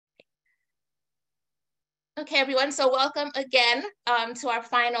Okay, everyone, so welcome again to our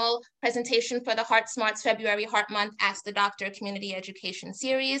final presentation for the HeartSmarts February Heart Month Ask the Doctor Community Education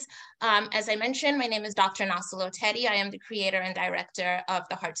Series. As I mentioned, my name is Dr. Naa-Solo Tettey. I am the creator and director of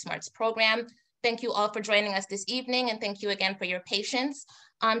the HeartSmarts program. Thank you all for joining us this evening, and thank you again for your patience.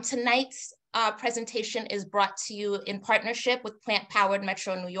 Tonight's presentation is brought to you in partnership with Plant Powered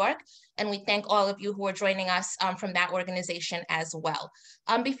Metro New York, and we thank all of you who are joining us from that organization as well.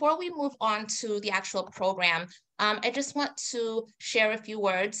 Before we move on to the actual program, I just want to share a few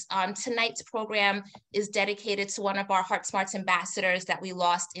words. Tonight's program is dedicated to one of our HeartSmarts ambassadors that we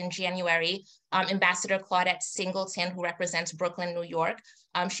lost in January, Ambassador Claudette Singleton, who represents Brooklyn, New York.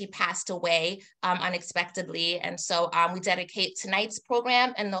 She passed away unexpectedly, and so we dedicate tonight's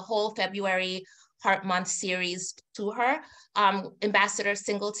program and the whole February Heart Month series to her. Ambassador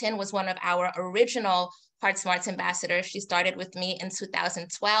Singleton was one of our original HeartSmarts ambassadors. She started with me in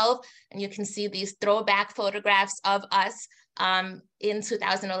 2012, and you can see these throwback photographs of us in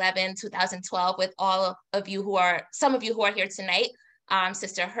 2011, 2012, with all of you who are, some of you who are here tonight,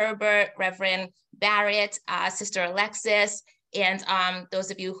 Sister Herbert, Reverend Barrett, Sister Alexis, and those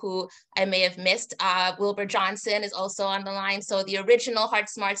of you who I may have missed, Wilbur Johnson is also on the line. So the original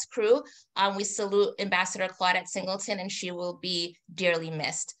HeartSmarts crew, we salute Ambassador Claudette Singleton, and she will be dearly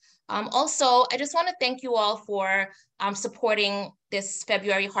missed. Also, I just want to thank you all for supporting this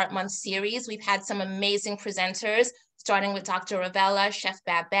February Heart Month series. We've had some amazing presenters, starting with Dr. Ravella, Chef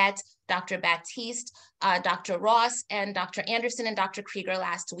Babette, Dr. Baptiste, Dr. Ross, and Dr. Anderson and Dr. Krieger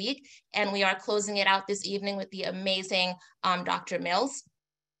last week. And we are closing it out this evening with the amazing Dr. Mills.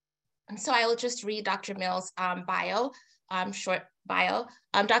 And so I will just read Dr. Mills' short bio.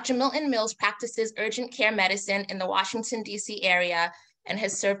 Dr. Milton Mills practices urgent care medicine in the Washington, D.C. area and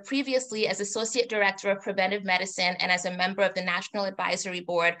has served previously as Associate Director of Preventive Medicine and as a member of the National Advisory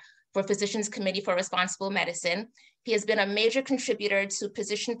Board for Physicians Committee for Responsible Medicine. He has been a major contributor to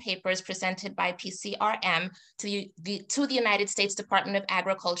position papers presented by PCRM to the United States Department of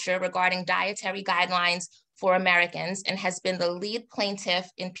Agriculture regarding dietary guidelines for Americans, and has been the lead plaintiff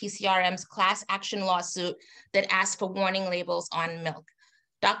in PCRM's class action lawsuit that asked for warning labels on milk.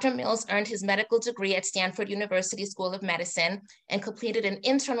 Dr. Mills earned his medical degree at Stanford University School of Medicine and completed an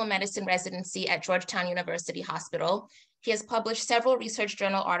internal medicine residency at Georgetown University Hospital. He has published several research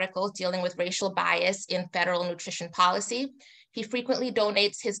journal articles dealing with racial bias in federal nutrition policy. He frequently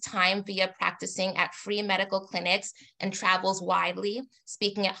donates his time via practicing at free medical clinics and travels widely,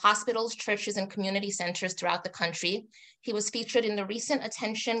 speaking at hospitals, churches, and community centers throughout the country. He was featured in the recent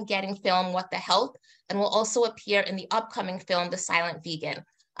attention-getting film, What the Health, and will also appear in the upcoming film, The Silent Vegan.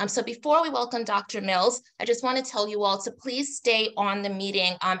 So before we welcome Dr. Mills, I just want to tell you all to please stay on the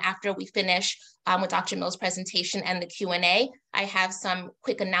meeting after we finish with Dr. Mills' presentation and the Q&A. I have some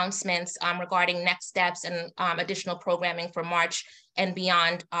quick announcements regarding next steps and additional programming for March and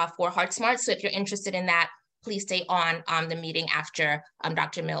beyond for HeartSmarts. So if you're interested in that, please stay on the meeting after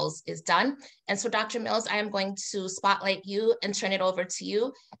Dr. Mills is done. And so Dr. Mills, I am going to spotlight you and turn it over to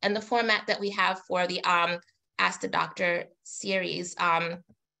you. And the format that we have for the Ask the Doctor series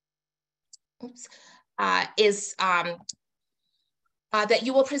is that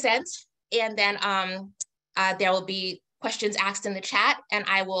you will present, and then there will be questions asked in the chat, and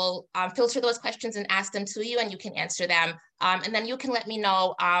I will filter those questions and ask them to you, and you can answer them. And then you can let me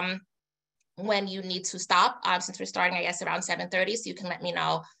know when you need to stop, since we're starting, I guess, around 7:30, so you can let me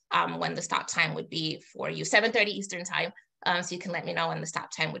know when the stop time would be for you, 7:30 Eastern time, so you can let me know when the stop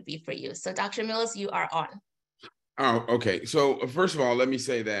time would be for you. So Dr. Mills, you are on. Oh, okay. So first of all, let me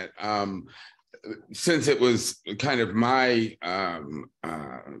say that since it was kind of my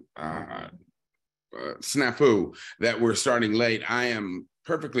snafu that we're starting late, I am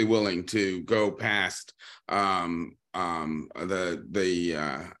perfectly willing to go past the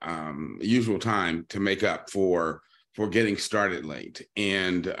usual time to make up for getting started late,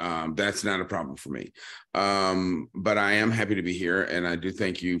 and that's not a problem for me. But I am happy to be here, and I do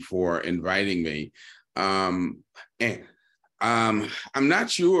thank you for inviting me. And I'm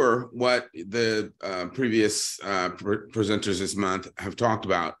not sure what the previous presenters this month have talked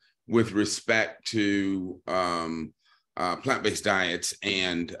about with respect to plant-based diets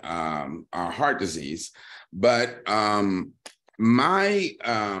and heart disease, but my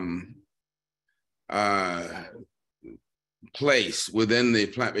place within the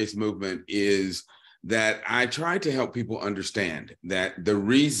plant-based movement is that I try to help people understand that the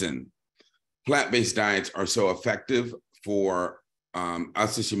reason plant-based diets are so effective for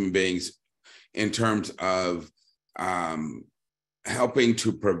us as human beings in terms of helping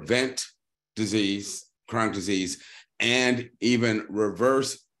to prevent disease, chronic disease, and even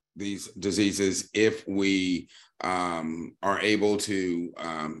reverse these diseases if we are able to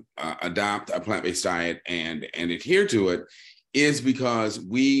adopt a plant-based diet and adhere to it is because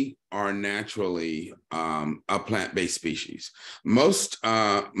we are naturally a plant-based species. Most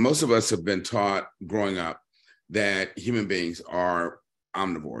of us have been taught growing up that human beings are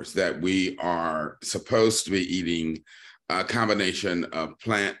omnivores, that we are supposed to be eating a combination of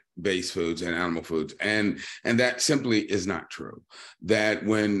plant-based foods and animal foods, and that simply is not true. That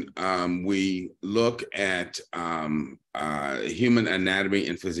when we look at human anatomy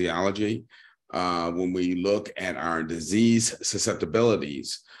and physiology, when we look at our disease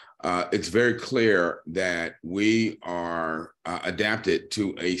susceptibilities, it's very clear that we are adapted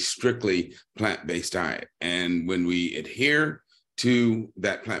to a strictly plant-based diet. And when we adhere to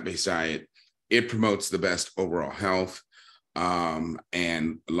that plant-based diet, it promotes the best overall health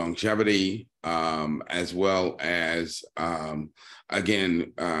and longevity, as well as,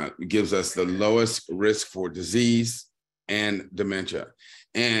 again, gives us the lowest risk for disease and dementia.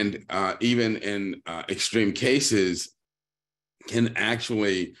 And even in extreme cases, can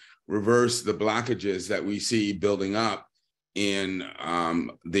actually reverse the blockages that we see building up in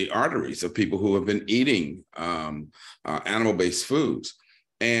the arteries of people who have been eating animal-based foods.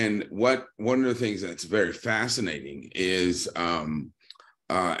 And one of the things that's very fascinating is an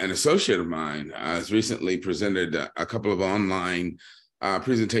associate of mine has recently presented a couple of online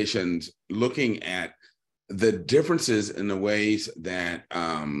presentations looking at the differences in the ways that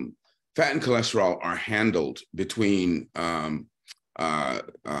fat and cholesterol are handled between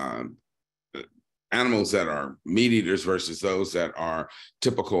animals that are meat eaters versus those that are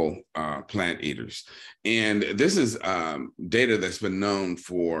typical plant eaters. And this is data that's been known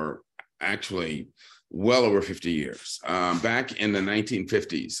for actually well over 50 years. Back in the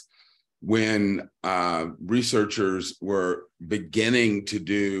 1950s, when researchers were beginning to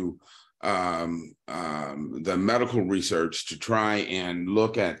do the medical research to try and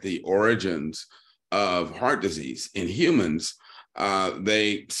look at the origins of heart disease in humans,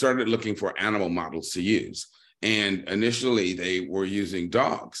 they started looking for animal models to use. And initially they were using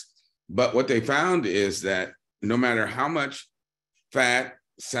dogs. But what they found is that no matter how much fat,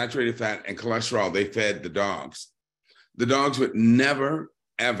 saturated fat, and cholesterol they fed the dogs would never,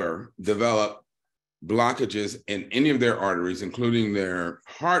 ever develop blockages in any of their arteries, including their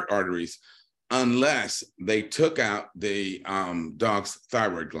heart arteries, unless they took out the dog's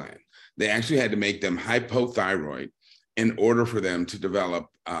thyroid gland. They actually had to make them hypothyroid in order for them to develop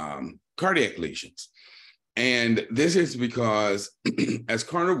cardiac lesions. And this is because as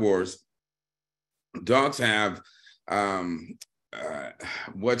carnivores, dogs have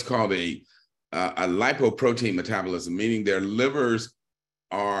what's called a lipoprotein metabolism, meaning their livers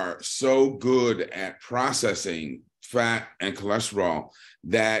are so good at processing fat and cholesterol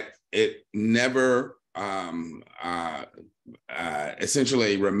that it never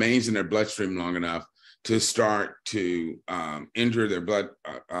essentially remains in their bloodstream long enough to start to injure their blood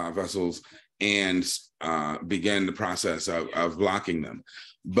vessels and begin the process of blocking them.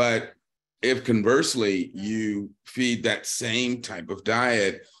 But if conversely, you feed that same type of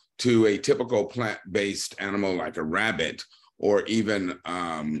diet to a typical plant-based animal like a rabbit, or even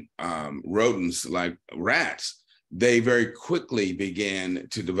rodents like rats, they very quickly began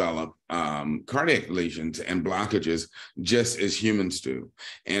to develop cardiac lesions and blockages, just as humans do.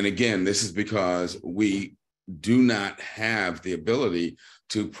 And again, this is because we do not have the ability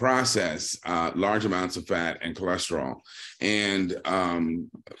to process large amounts of fat and cholesterol. And I'm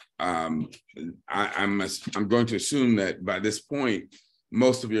going to assume that by this point,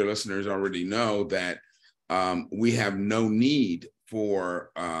 most of your listeners already know that we have no need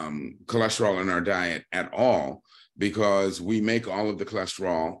for cholesterol in our diet at all, because we make all of the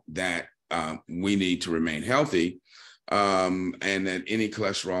cholesterol that we need to remain healthy, and that any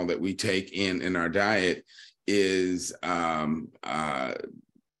cholesterol that we take in our diet is in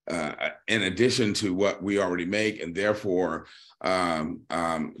addition to what we already make, and therefore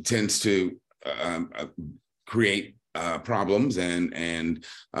tends to create problems and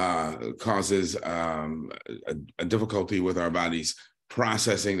causes a difficulty with our bodies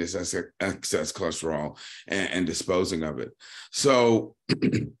processing this excess cholesterol and disposing of it. So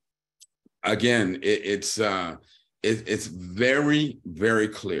again, it's very, very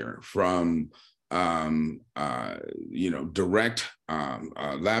clear from direct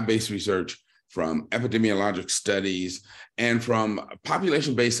lab-based research, from epidemiologic studies, and from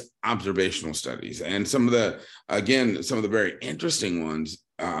population-based observational studies. And some of the very interesting ones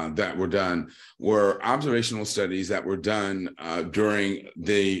that were done were observational studies that were done during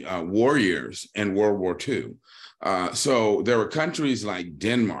the war years in World War II. So there were countries like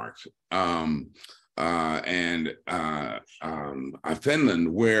Denmark and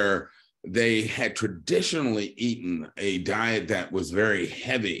Finland where they had traditionally eaten a diet that was very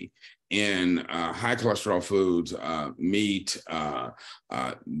heavy in high cholesterol foods, meat,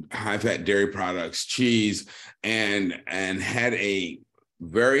 high fat dairy products, cheese, and had a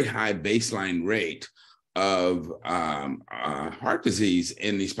very high baseline rate of heart disease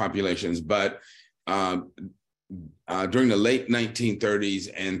in these populations. But during the late 1930s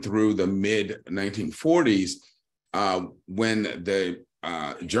and through the mid 1940s, when the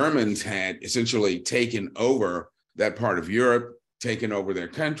Germans had essentially taken over that part of Europe, taken over their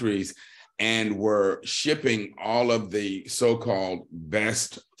countries, and were shipping all of the so-called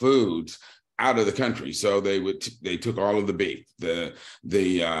best foods out of the country. So they took all of the beef, the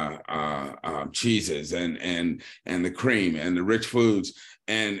cheeses and the cream and the rich foods,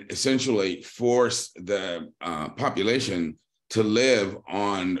 and essentially forced the population to live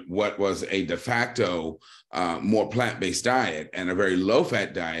on what was a de facto more plant-based diet and a very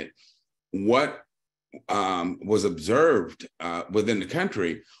low-fat diet. What was observed within the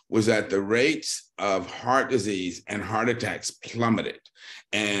country was that the rates of heart disease and heart attacks plummeted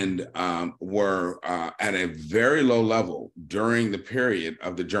and were at a very low level during the period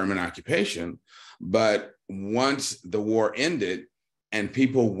of the German occupation. But once the war ended and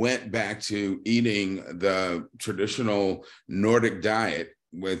people went back to eating the traditional Nordic diet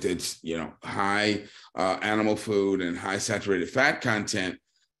with its, high animal food and high saturated fat content,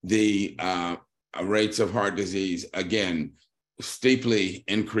 the rates of heart disease, again, steeply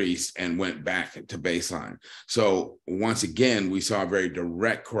increased and went back to baseline. So once again, we saw a very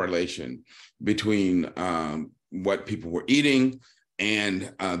direct correlation between what people were eating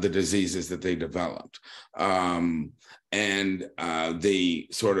and the diseases that they developed. And the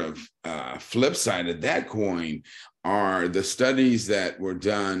sort of flip side of that coin are the studies that were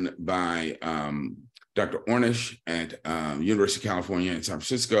done by Dr. Ornish at University of California in San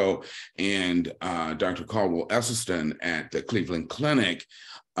Francisco and Dr. Caldwell Esselstyn at the Cleveland Clinic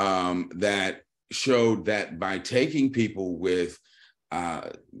that showed that by taking people with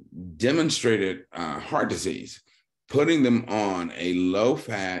demonstrated heart disease, putting them on a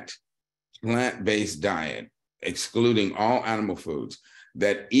low-fat, plant-based diet, excluding all animal foods,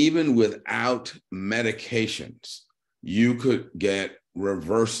 that even without medications, you could get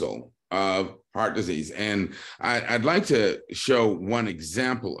reversal of heart disease. And I'd like to show one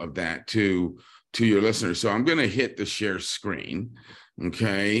example of that to your listeners. So I'm going to hit the share screen.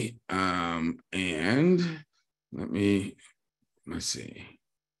 Okay. And let's see.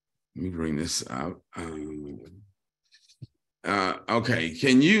 Let me bring this up. Okay.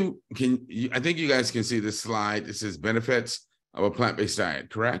 Can you, I think you guys can see this slide. This is benefits of a plant-based diet,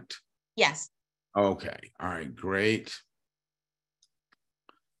 correct? Yes. Okay. All right. Great.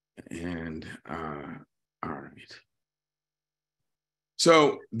 And all right.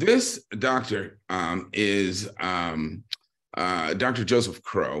 So this doctor is Dr. Joseph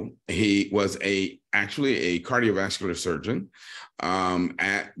Crow. He was actually a cardiovascular surgeon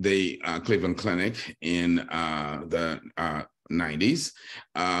at the Cleveland Clinic in the 90s,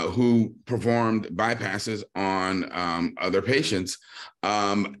 who performed bypasses on other patients.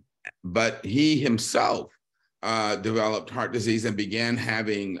 But he himself developed heart disease and began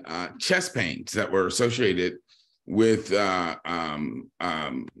having chest pains that were associated with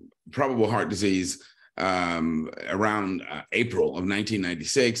probable heart disease around April of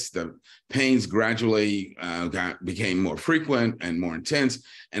 1996. The pains gradually became more frequent and more intense.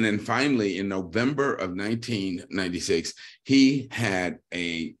 And then finally, in November of 1996, he had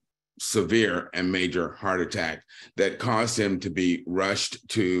a severe and major heart attack that caused him to be rushed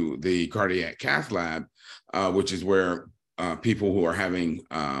to the cardiac cath lab, which is where people who are having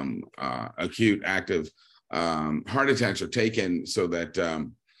acute active heart attacks are taken so that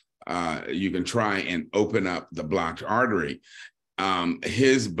you can try and open up the blocked artery.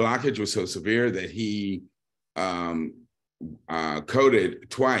 His blockage was so severe that he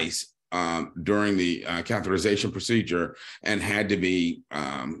coded twice during the catheterization procedure and had to be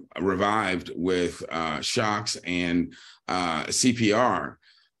revived with shocks and CPR.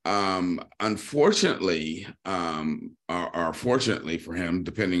 Unfortunately, or fortunately for him,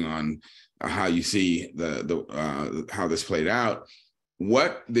 depending on how you see how this played out,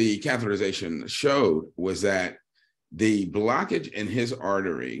 what the catheterization showed was that the blockage in his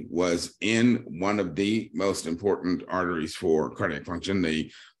artery was in one of the most important arteries for cardiac function,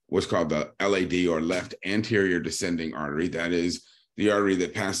 what's called the LAD, or left anterior descending artery. That is the artery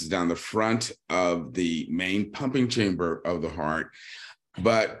that passes down the front of the main pumping chamber of the heart.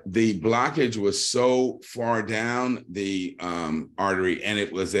 but the blockage was so far down the artery, and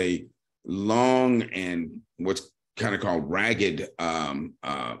it was a long and what's kind of called ragged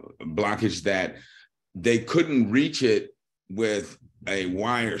blockage, that they couldn't reach it with a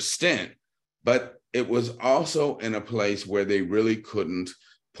wire stent, but it was also in a place where they really couldn't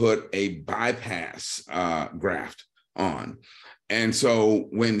put a bypass graft on. And so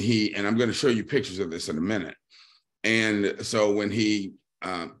when and I'm going to show you pictures of this in a minute. And so when he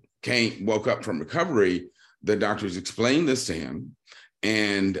woke up from recovery, the doctors explained this to him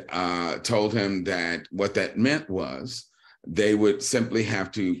and told him that what that meant was they would simply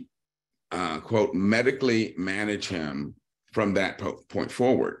have to, quote, medically manage him from that point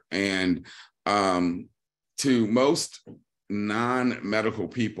forward. And to most non-medical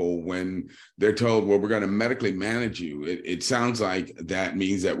people, when they're told, well, we're going to medically manage you, it sounds like that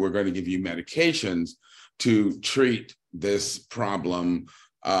means that we're going to give you medications to treat this problem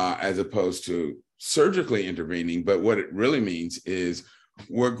as opposed to surgically intervening. But what it really means is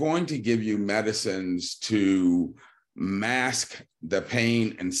we're going to give you medicines to mask the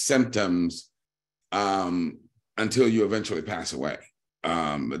pain and symptoms until you eventually pass away.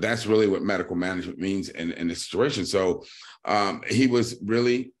 That's really what medical management means in this situation. So he was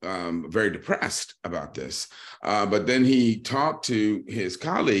really very depressed about this. But then he talked to his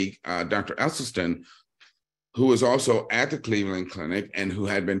colleague, Dr. Esselstyn, who was also at the Cleveland Clinic and who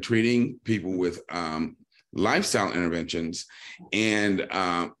had been treating people with lifestyle interventions. And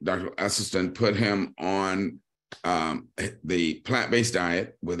Dr. Esselstyn put him on the plant-based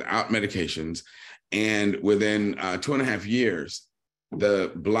diet without medications. And within 2.5 years,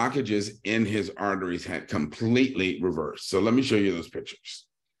 the blockages in his arteries had completely reversed. So let me show you those pictures.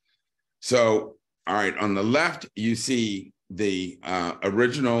 So, all right, on the left, you see the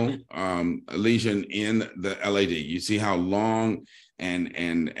original lesion in the LAD. You see how long and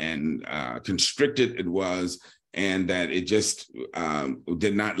constricted it was, and that it just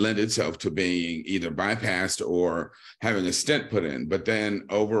did not lend itself to being either bypassed or having a stent put in. But then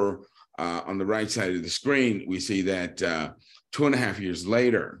over on the right side of the screen, we see that 2.5 years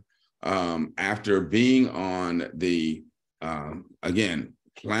later, after being on the, again,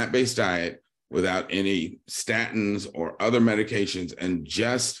 plant-based diet without any statins or other medications and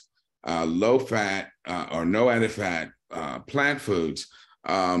just low-fat or no added fat plant foods,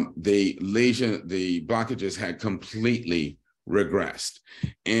 the blockages had completely regressed.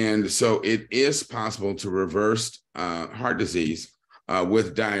 And so it is possible to reverse heart disease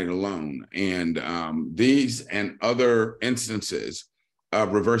with diet alone. And these and other instances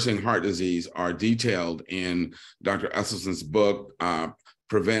of reversing heart disease are detailed in Dr. Esselstyn's book,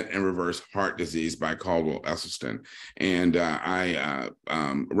 Prevent and Reverse Heart Disease by Caldwell Esselstyn. And I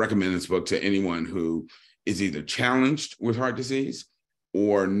recommend this book to anyone who is either challenged with heart disease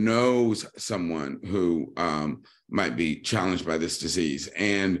or knows someone who might be challenged by this disease.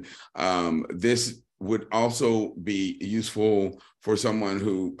 And this would also be useful for someone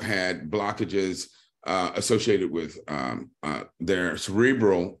who had blockages associated with their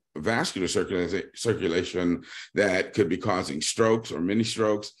cerebral vascular circulation that could be causing strokes or mini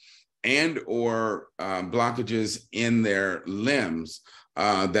strokes, and or blockages in their limbs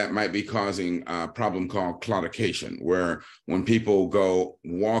that might be causing a problem called claudication, where when people go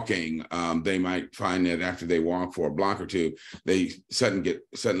walking, they might find that after they walk for a block or two, they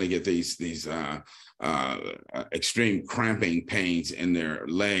suddenly get these extreme cramping pains in their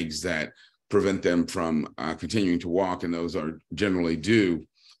legs that prevent them from continuing to walk, and those are generally due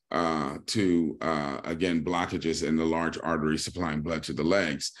to again, blockages in the large arteries supplying blood to the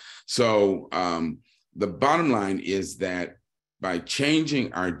legs. So the bottom line is that by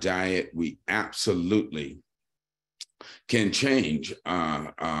changing our diet, we absolutely can change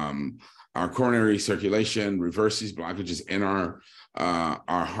our coronary circulation, reverse these blockages in our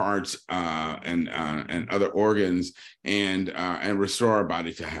hearts and other organs, and restore our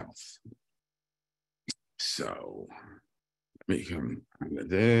body to health. So let me come into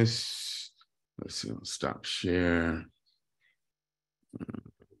this. Let's see, I'll stop share.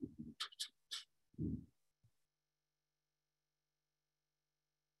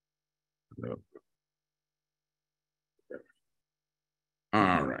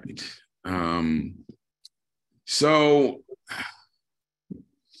 All right. So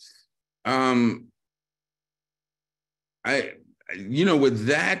with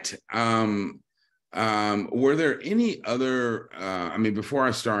that, were there any other, before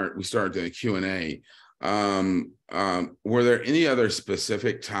we start the Q&A, were there any other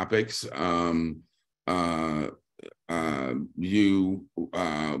specific topics you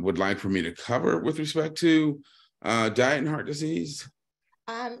would like for me to cover with respect to diet and heart disease?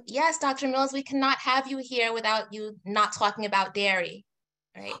 Yes, Dr. Mills, we cannot have you here without you not talking about dairy,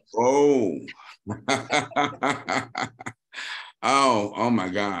 right? Oh. Oh my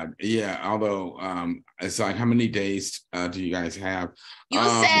God. Yeah. Although it's like, how many days do you guys have? You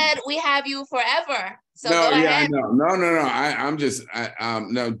said we have you forever. So No, go yeah, I ahead. know. No. I'm just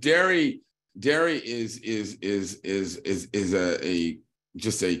no, dairy is a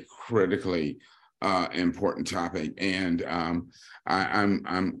just a critically important topic. And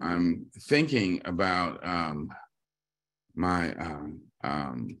I'm thinking about my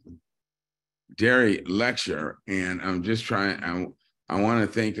dairy lecture, and I'm just trying. I want to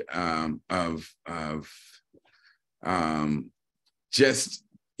think of just,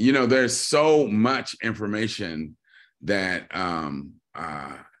 there's so much information that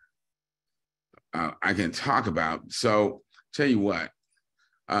I can talk about. So tell you what,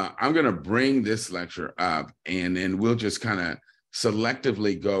 I'm going to bring this lecture up, and then we'll just kind of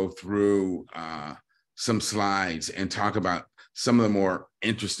selectively go through some slides and talk about some of the more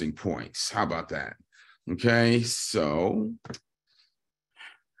interesting points. How about that? Okay, so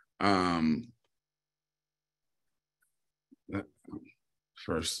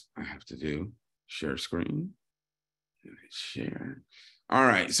first I have to do share screen. Share. All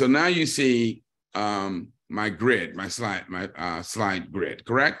right, so now you see my grid, my slide grid,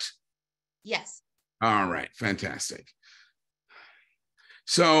 correct? Yes. All right, fantastic.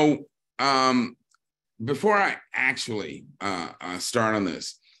 So before I actually start on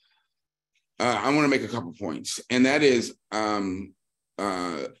this, I want to make a couple points, and that is I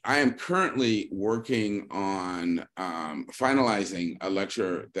am currently working on finalizing a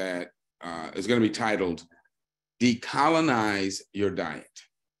lecture that is going to be titled "Decolonize Your Diet."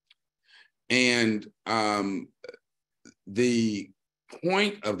 And the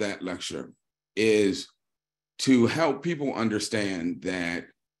point of that lecture is to help people understand that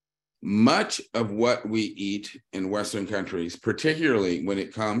much of what we eat in Western countries, particularly when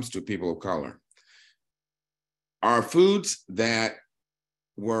it comes to people of color, are foods that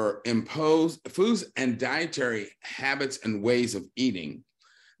were imposed, foods and dietary habits and ways of eating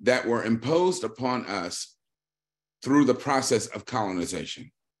that were imposed upon us through the process of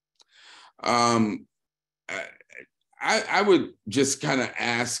colonization. I would just kind of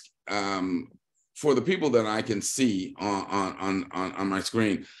ask for the people that I can see on my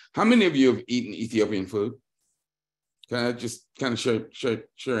screen, how many of you have eaten Ethiopian food? Can I just kind of show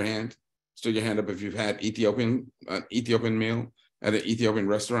your hand? Stick your hand up if you've had Ethiopian meal at an Ethiopian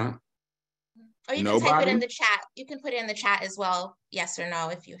restaurant. Or you can type it in the chat. You can put it in the chat as well, yes or no,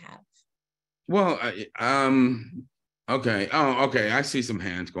 if you have. Well, okay. Oh, okay. I see some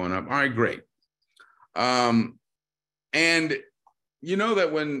hands going up. All right, great. And you know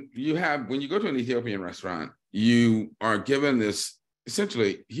that when you go to an Ethiopian restaurant, you are given this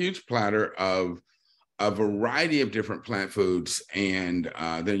essentially huge platter of a variety of different plant foods, and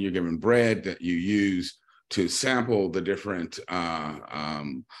then you're given bread that you use to sample the different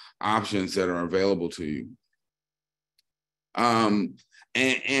options that are available to you. And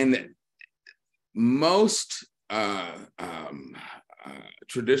most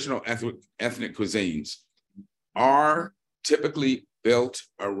traditional ethnic cuisines are typically built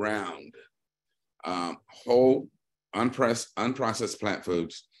around whole, unprocessed plant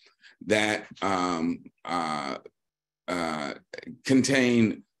foods that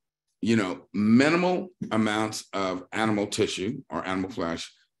contain, minimal amounts of animal tissue or animal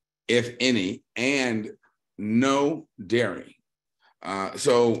flesh, if any, and no dairy.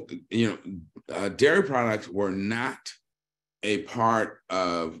 So dairy products were not a part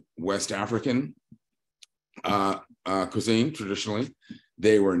of West African cuisine traditionally.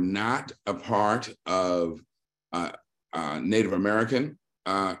 They were not a part of Native American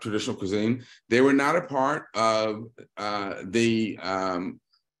traditional cuisine. They were not a part of the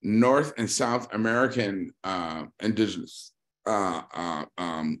North and South American indigenous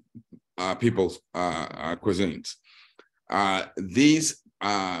people's cuisines. These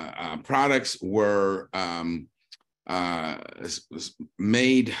products were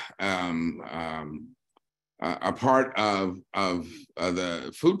made a part of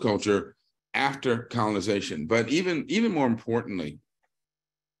the food culture after colonization. But even more importantly,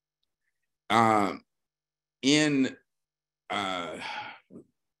 in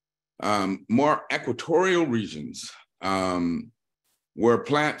more equatorial regions, where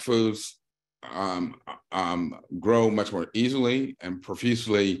plant foods grow much more easily and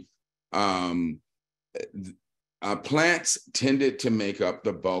profusely, plants tended to make up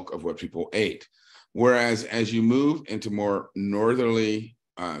the bulk of what people ate. Whereas as you move into more northerly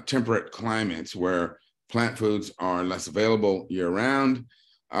temperate climates where plant foods are less available year-round,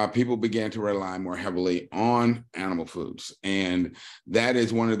 people began to rely more heavily on animal foods. And that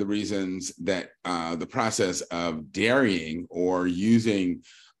is one of the reasons that the process of dairying or using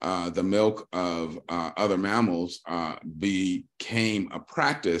the milk of other mammals became a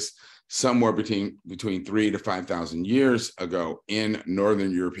practice somewhere between 3,000 to 5,000 years ago in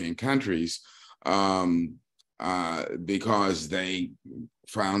Northern European countries, because they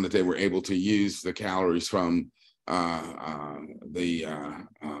found that they were able to use the calories from the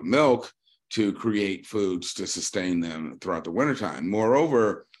milk to create foods to sustain them throughout the wintertime.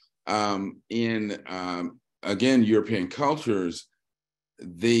 Moreover, in again, European cultures,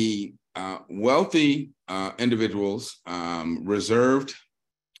 the wealthy individuals reserved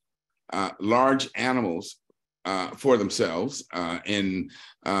large animals for themselves. In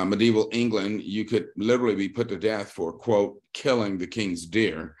medieval England, you could literally be put to death for, quote, killing the king's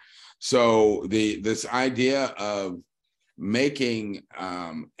deer. So this idea of making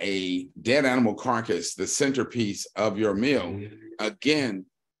a dead animal carcass the centerpiece of your meal, again,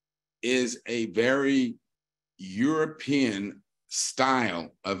 is a very European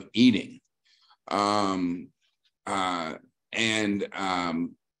style of eating.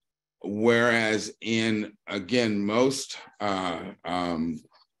 Whereas in, again, most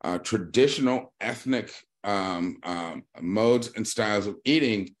traditional ethnic modes and styles of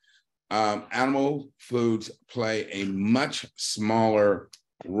eating, animal foods play a much smaller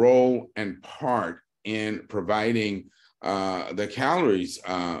role and part in providing the calories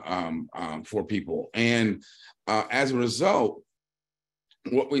for people. And as a result,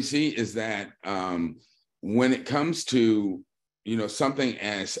 what we see is that when it comes to something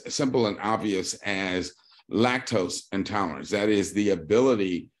as simple and obvious as lactose intolerance, that is the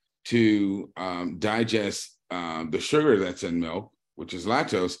ability to digest the sugar that's in milk, which is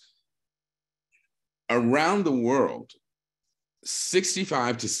lactose, around the world,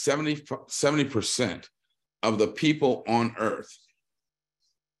 65 to 70% of the people on Earth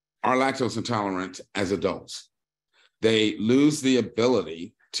are lactose intolerant as adults. They lose the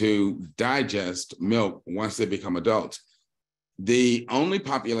ability to digest milk once they become adults. The only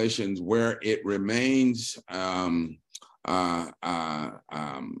populations where it remains where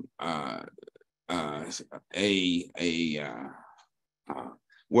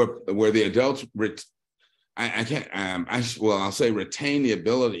the adults I'll say retain the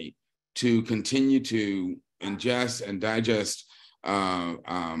ability to continue to ingest and digest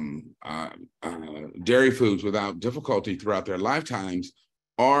dairy foods without difficulty throughout their lifetimes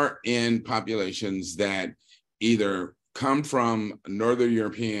are in populations that either come from Northern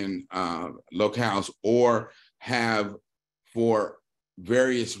European locales or have, for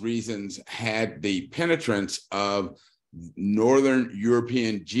various reasons, had the penetrance of Northern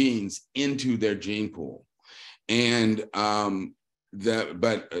European genes into their gene pool. And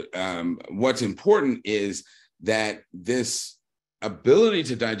what's important is that this ability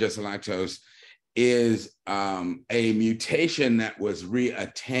to digest lactose is a mutation that was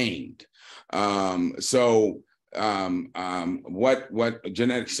reattained. What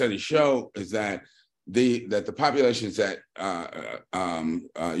genetic studies show is that the populations that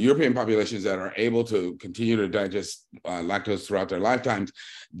European populations that are able to continue to digest lactose throughout their lifetimes,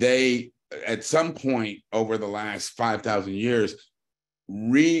 they at some point over the last 5,000 years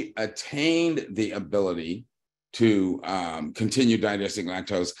reattained the ability to continue digesting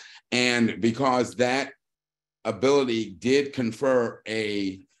lactose, and because that ability did confer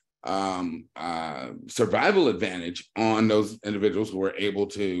a survival advantage on those individuals who were able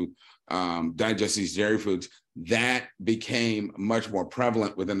to digest these dairy foods, that became much more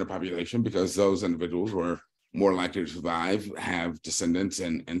prevalent within the population because those individuals were more likely to survive, have descendants,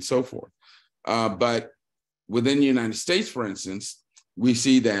 and so forth. But within the United States, for instance, we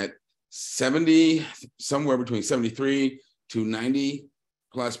see that somewhere between 73 to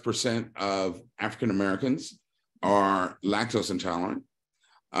 90+% of African Americans are lactose intolerant.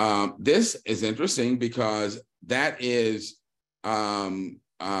 This is interesting because that is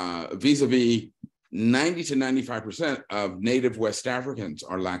vis-a-vis 90 to 95% of native West Africans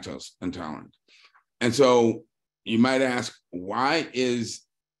are lactose intolerant. And so you might ask, why is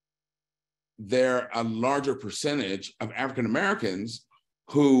there a larger percentage of African Americans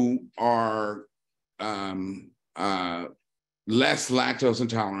who are less lactose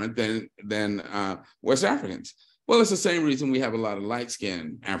intolerant than West Africans? Well, it's the same reason we have a lot of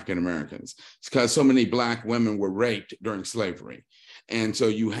light-skinned African Americans. It's because so many Black women were raped during slavery. And so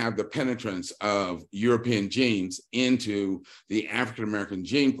you have the penetrance of European genes into the African-American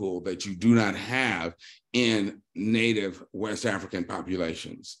gene pool that you do not have in native West African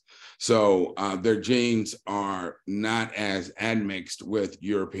populations. So their genes are not as admixed with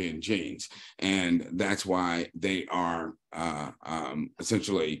European genes. And that's why they are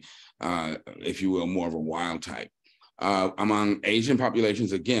essentially, if you will, more of a wild type. Among Asian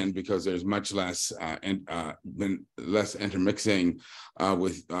populations, again, because there's much less less intermixing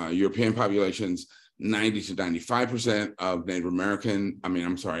with European populations, 90 to 95% of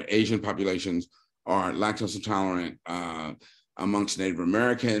Asian populations are lactose intolerant. Amongst Native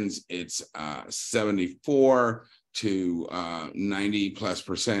Americans, it's 74 to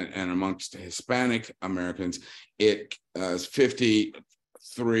 90+%, and amongst Hispanic Americans, it is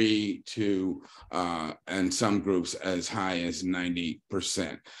 53 to, and some groups as high as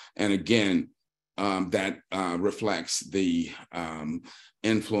 90%. And again, that reflects the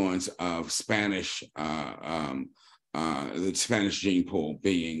influence of Spanish, the Spanish gene pool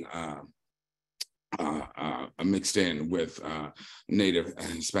being mixed in with Native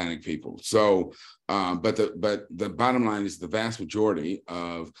Hispanic people. So, but the bottom line is the vast majority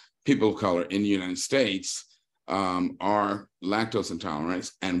of people of color in the United States are lactose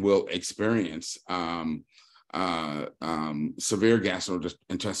intolerant and will experience severe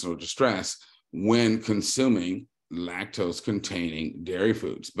gastrointestinal distress when consuming lactose-containing dairy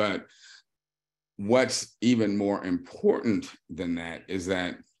foods. But what's even more important than that is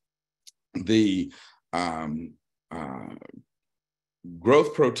that the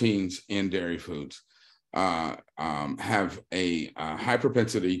growth proteins in dairy foods have a high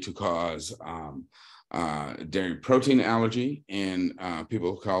propensity to cause dairy protein allergy in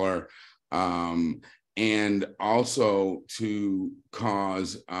people of color, and also to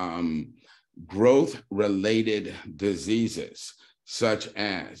cause growth-related diseases, such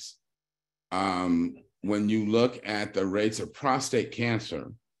as when you look at the rates of prostate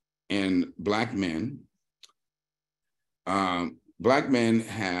cancer in Black men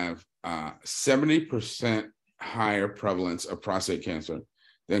have 70% higher prevalence of prostate cancer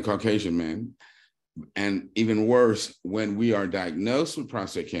than Caucasian men. And even worse, when we are diagnosed with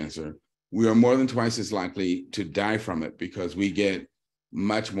prostate cancer, we are more than twice as likely to die from it because we get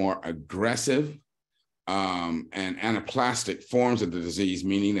much more aggressive and anaplastic forms of the disease,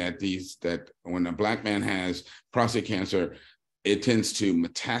 meaning that when a Black man has prostate cancer, it tends to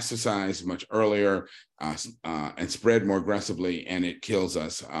metastasize much earlier and spread more aggressively, and it kills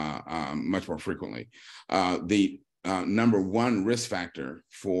us much more frequently. The number one risk factor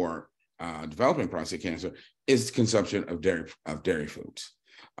for developing prostate cancer is consumption of dairy foods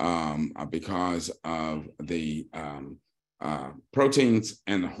because of the proteins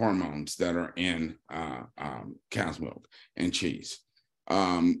and the hormones that are in cow's milk and cheese.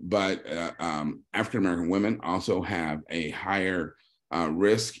 But African-American women also have a higher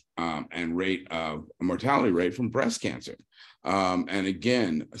risk and rate of mortality rate from breast cancer. And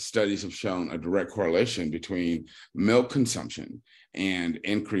again, studies have shown a direct correlation between milk consumption and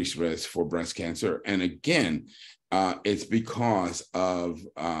increased risk for breast cancer. And again, it's because of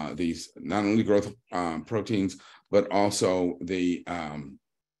these not only growth proteins, but also the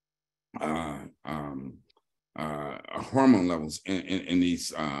hormone levels in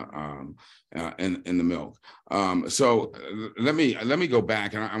these in the milk. So let me go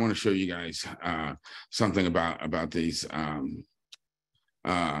back, and I want to show you guys something about these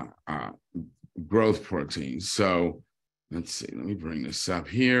growth proteins. So let's see. Let me bring this up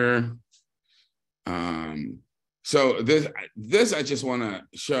here. So this I just want to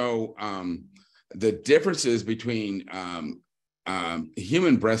show the differences between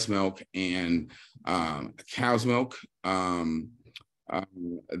human breast milk and cow's milk. That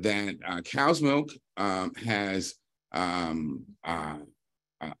cow's milk has let's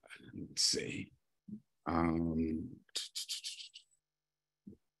see.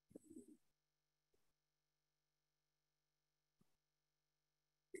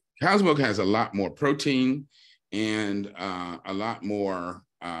 Cow's milk has a lot more protein and a lot more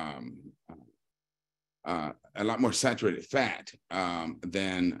saturated fat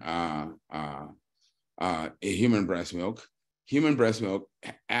than a human breast milk. Human breast milk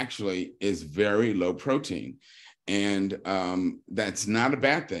actually is very low protein. And that's not a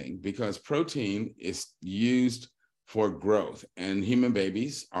bad thing because protein is used for growth. And human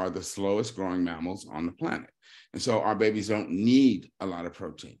babies are the slowest growing mammals on the planet. And so our babies don't need a lot of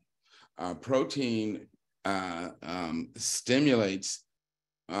protein. Protein stimulates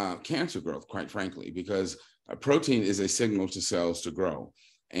cancer growth, quite frankly, because a protein is a signal to cells to grow.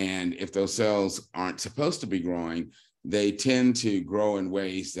 And if those cells aren't supposed to be growing, they tend to grow in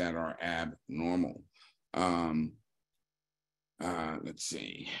ways that are abnormal. Let's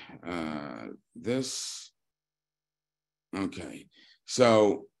see, this, okay.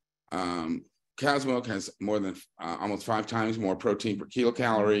 So cow's milk has more than almost 5 times more protein per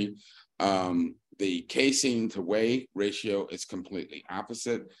kilocalorie. The casein to whey ratio is completely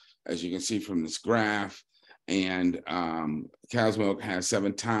opposite, as you can see from this graph. And cow's milk has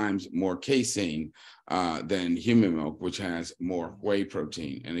 7 times more casein than human milk, which has more whey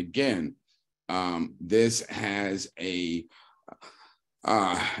protein. And again, this has an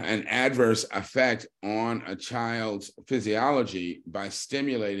adverse effect on a child's physiology by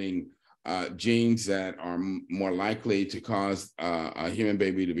stimulating genes that are more likely to cause a human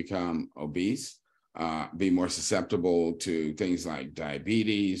baby to become obese, be more susceptible to things like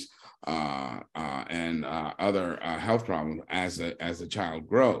diabetes and other health problems as the child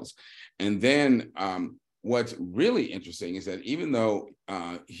grows. And then what's really interesting is that even though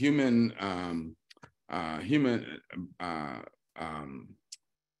human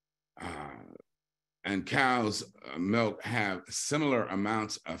and cows' milk have similar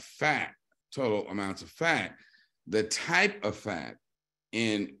amounts of fat, total amounts of fat, the type of fat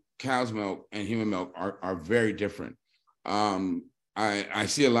in cow's milk and human milk are very different. I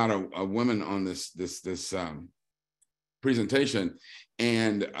see a lot of women on this presentation,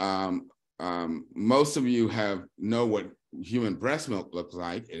 and most of you know what human breast milk looks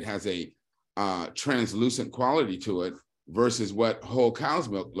like. It has a translucent quality to it, versus what whole cow's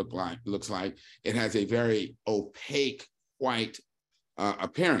milk looks like. It has a very opaque white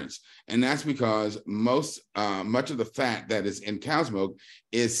appearance. And that's because much of the fat that is in cow's milk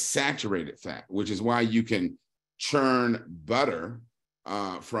is saturated fat, which is why you can churn butter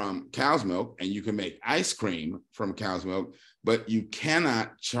from cow's milk, and you can make ice cream from cow's milk, but you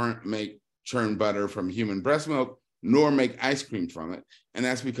cannot churn butter from human breast milk, nor make ice cream from it. And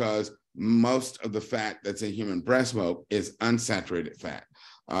that's because most of the fat that's in human breast milk is unsaturated fat,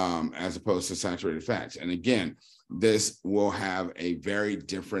 as opposed to saturated fats. And again, this will have a very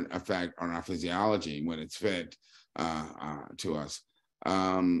different effect on our physiology when it's fed to us.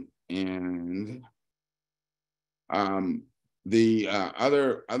 The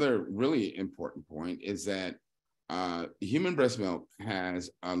other really important point is that human breast milk has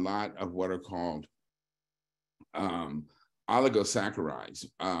a lot of what are called oligosaccharides,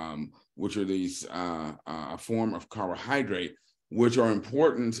 which are these a form of carbohydrate, which are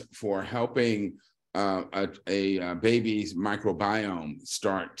important for helping a baby's microbiome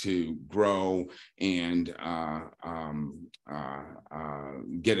start to grow and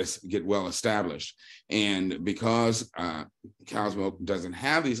get well established. And because cow's milk doesn't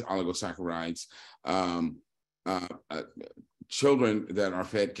have these oligosaccharides, children that are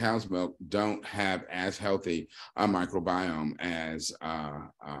fed cow's milk don't have as healthy a microbiome as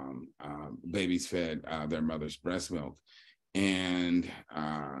babies fed their mother's breast milk. And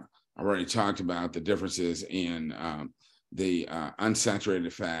I've already talked about the differences in the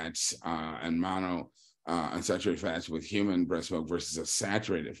unsaturated fats and unsaturated fats with human breast milk versus the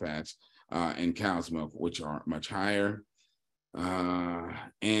saturated fats in cow's milk, which are much higher.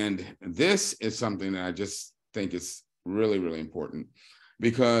 And this is something that I just think is really, really important,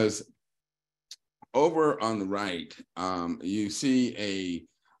 because over on the right, you see a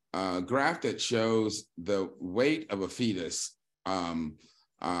graph that shows the weight of a fetus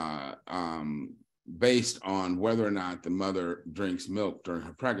based on whether or not the mother drinks milk during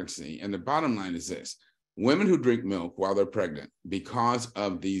her pregnancy. And the bottom line is this: women who drink milk while they're pregnant, because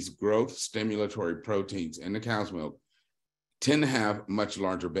of these growth stimulatory proteins in the cow's milk, tend to have much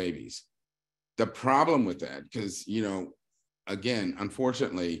larger babies. The problem with that, because, again,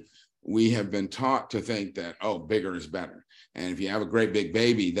 unfortunately, we have been taught to think that, oh, bigger is better. And if you have a great big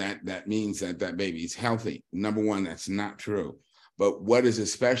baby, that means that baby is healthy. Number one, that's not true. But what is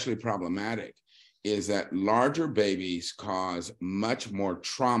especially problematic is that larger babies cause much more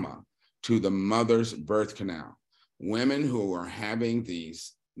trauma to the mother's birth canal. Women who are having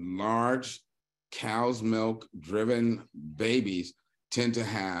these large cow's milk driven babies tend to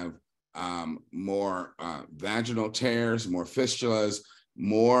have more vaginal tears, more fistulas,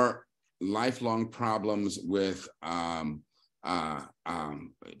 more lifelong problems with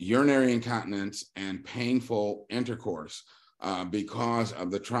urinary incontinence and painful intercourse because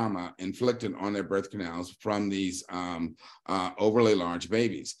of the trauma inflicted on their birth canals from these overly large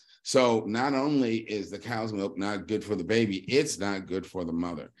babies. So not only is the cow's milk not good for the baby, it's not good for the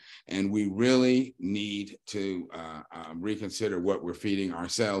mother. And we really need to reconsider what we're feeding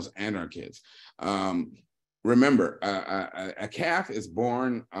ourselves and our kids. Remember, a calf is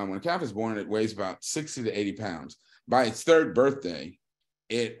born, when a calf is born, it weighs about 60 to 80 pounds. by its third birthday,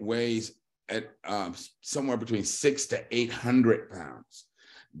 it weighs at somewhere between 600 to 800 pounds.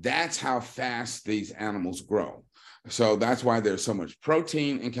 That's how fast these animals grow. So that's why there's so much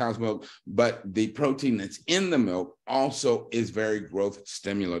protein in cow's milk, but the protein that's in the milk also is very growth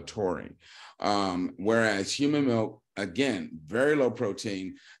stimulatory. Whereas human milk, again, very low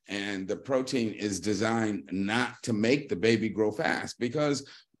protein, and the protein is designed not to make the baby grow fast, because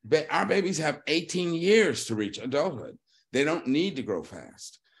our babies have 18 years to reach adulthood. They don't need to grow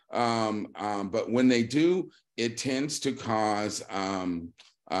fast. But when they do, it tends to cause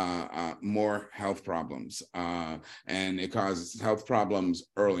more health problems. And it causes health problems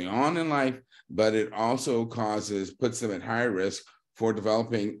early on in life, but it also puts them at higher risk for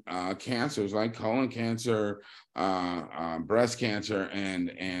developing cancers like colon cancer, breast cancer,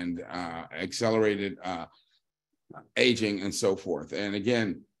 and accelerated aging and so forth. And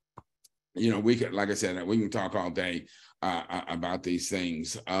again, we could, like I said, we can talk all day about these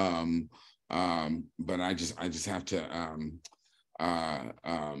things. But I just have to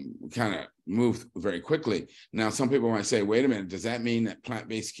kind of move very quickly. Now, some people might say, wait a minute, does that mean that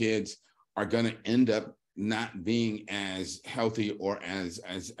plant-based kids are going to end up not being as healthy or as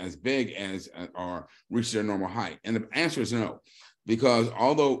big as or reach their normal height? And the answer is no, because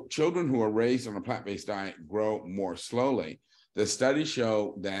although children who are raised on a plant-based diet grow more slowly, the studies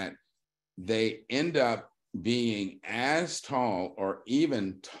show that they end up being as tall or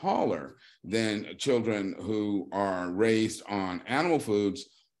even taller than children who are raised on animal foods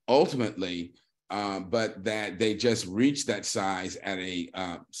ultimately, but that they just reach that size at a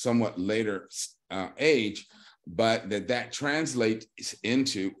somewhat later age, but that translates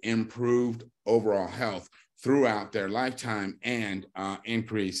into improved overall health throughout their lifetime and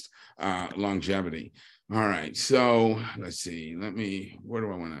increased longevity. All right, so let's see, where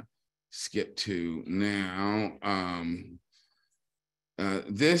do I want to skip to now?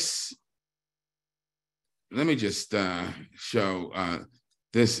 Let me just show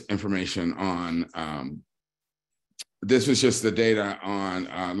this information on, this was just the data on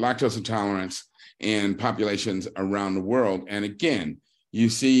lactose intolerance in populations around the world. And again, you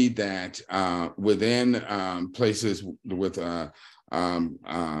see that within places with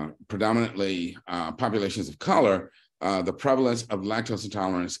predominantly populations of color, the prevalence of lactose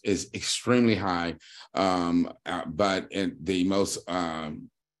intolerance is extremely high, but in the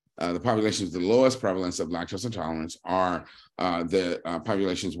populations with the lowest prevalence of lactose intolerance are the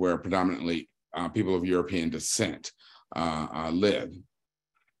populations where predominantly people of European descent live.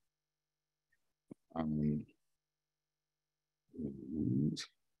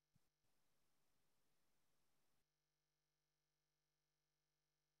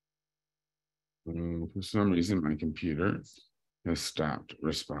 For some reason, my computer has stopped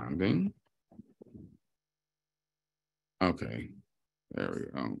responding. Okay, there we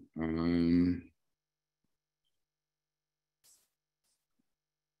go.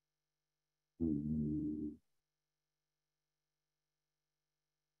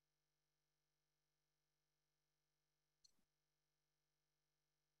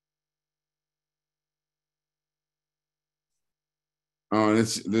 Oh,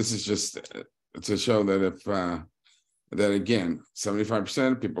 this is just to show that if that again,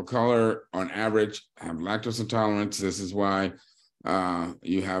 75% of people of color on average have lactose intolerance. This is why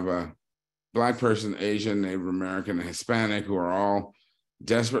you have a Black person, Asian, Native American, and Hispanic who are all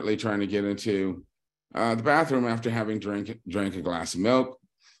desperately trying to get into the bathroom after having drank a glass of milk.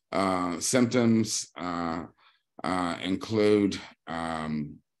 Symptoms include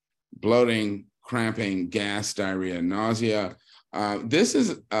bloating, cramping, gas, diarrhea, nausea. This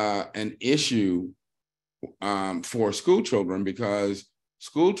is an issue for school children, because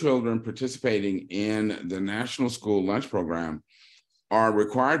school children participating in the National School Lunch Program are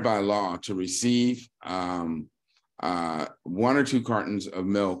required by law to receive 1 or 2 cartons of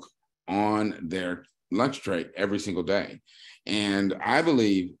milk on their lunch tray every single day. And I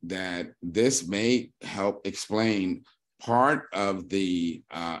believe that this may help explain part of the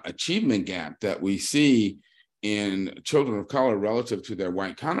achievement gap that we see in children of color relative to their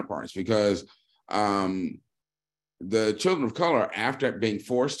white counterparts, because the children of color, after being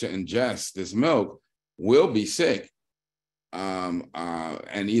forced to ingest this milk, will be sick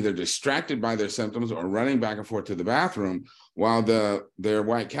and either distracted by their symptoms or running back and forth to the bathroom, while their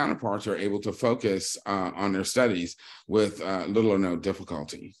white counterparts are able to focus on their studies with little or no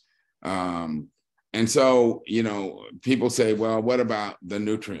difficulty. And so, people say, well, what about the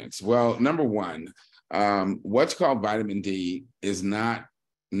nutrients? Well, number one, what's called vitamin D is not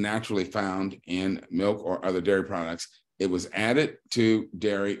naturally found in milk or other dairy products. It was added to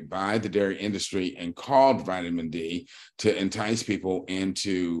dairy by the dairy industry and called vitamin D to entice people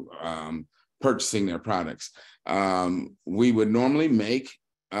into purchasing their products. We would normally make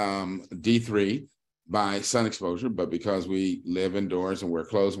D3 by sun exposure, but because we live indoors and wear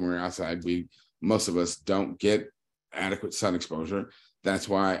clothes when we're outside, most of us don't get adequate sun exposure. That's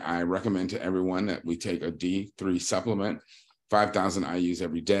why I recommend to everyone that we take a D3 supplement, 5,000 IUs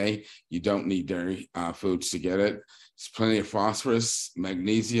every day. You don't need dairy foods to get it. There's plenty of phosphorus,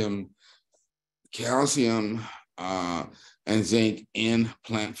 magnesium, calcium, and zinc in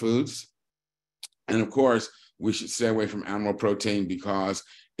plant foods. And of course, we should stay away from animal protein because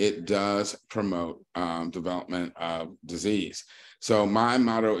it does promote development of disease. So my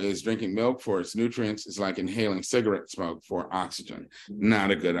motto is drinking milk for its nutrients is like inhaling cigarette smoke for oxygen. Not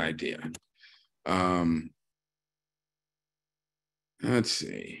a good idea. Let's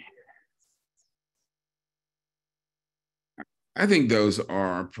see. I think those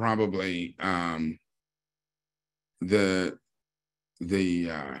are probably the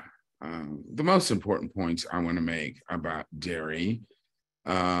most important points I want to make about dairy.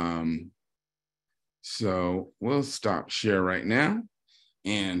 So we'll stop share right now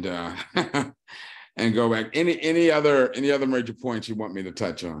and and go back. Any other major points you want me to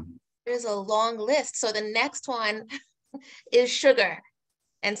touch on? There's a long list. So the next one is sugar.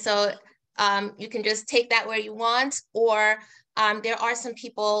 And so you can just take that where you want, or there are some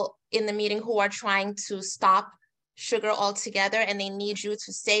people in the meeting who are trying to stop sugar altogether, and they need you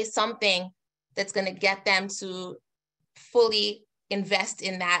to say something that's going to get them to fully invest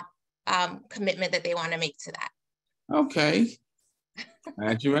in that commitment that they want to make to that. Okay.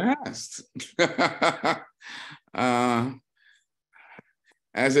 Glad you asked.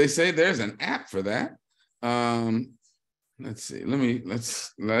 As they say, there's an app for that. Let's see.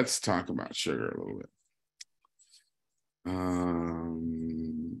 Let's talk about sugar a little bit.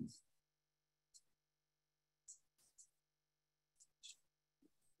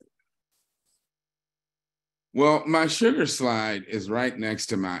 Well, my sugar slide is right next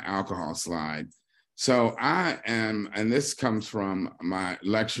to my alcohol slide. So I am, and this comes from my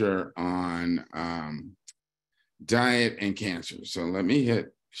lecture on diet and cancer. So let me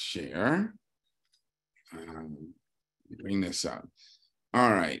hit share. Bring this up.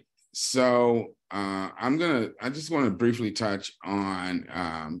 All right. So I just want to briefly touch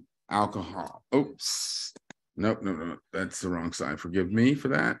on alcohol. Oops. Nope. That's the wrong side. Forgive me for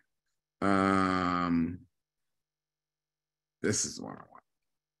that. This is what I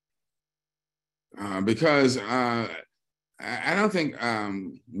want. Because I don't think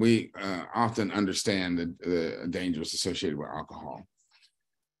we often understand the dangers associated with alcohol.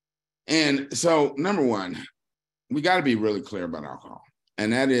 And so, number one, we got to be really clear about alcohol.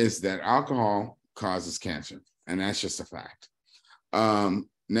 And that is that alcohol causes cancer. And that's just a fact.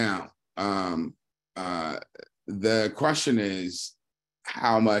 Now, the question is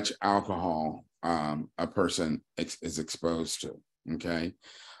how much alcohol a person is exposed to, okay?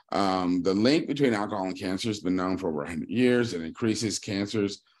 The link between alcohol and cancer has been known for over 100 years. It increases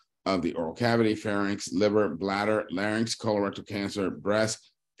cancers of the oral cavity, pharynx, liver, bladder, larynx, colorectal cancer,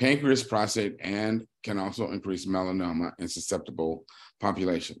 breast, pancreas, prostate, and can also increase melanoma in susceptible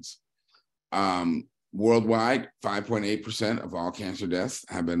populations. Worldwide, 5.8% of all cancer deaths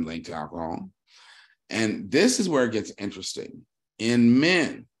have been linked to alcohol. And this is where it gets interesting. In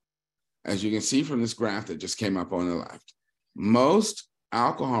men, as you can see from this graph that just came up on the left, most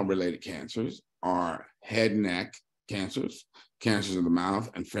alcohol-related cancers are head and neck cancers, cancers of the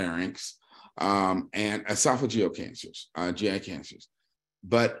mouth and pharynx, and esophageal cancers, GI cancers.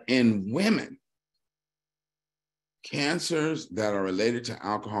 But in women, cancers that are related to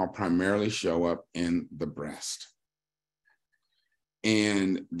alcohol primarily show up in the breast.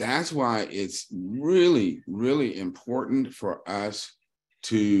 And that's why it's really, really important for us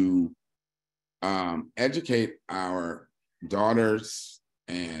to educate our daughters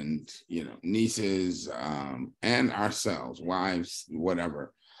and nieces and ourselves, wives,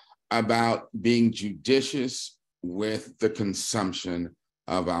 whatever, about being judicious with the consumption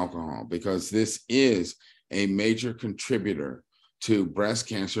of alcohol, because this is a major contributor to breast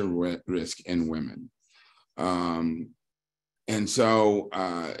cancer risk in women. And so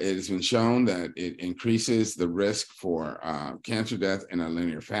it has been shown that it increases the risk for cancer death in a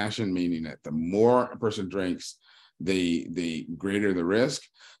linear fashion, meaning that the more a person drinks, the greater the risk.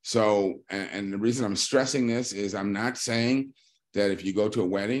 So, and the reason I'm stressing this is I'm not saying that if you go to a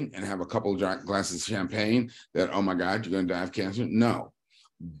wedding and have a couple of glasses of champagne, that, oh my God, you're going to die of cancer. No,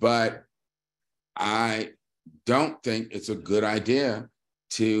 but I don't think it's a good idea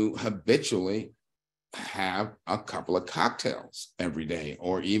to habitually have a couple of cocktails every day,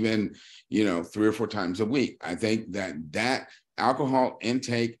 or even, 3 or 4 times a week. I think that alcohol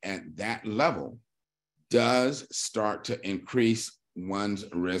intake at that level does start to increase one's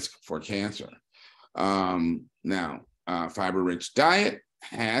risk for cancer. Now, fiber-rich diet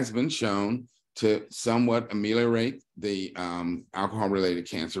has been shown to somewhat ameliorate the alcohol-related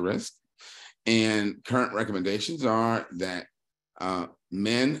cancer risk. And current recommendations are that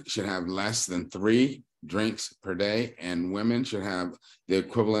men should have less than 3 drinks per day, and women should have the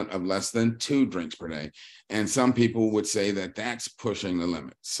equivalent of less than 2 drinks per day. And some people would say that that's pushing the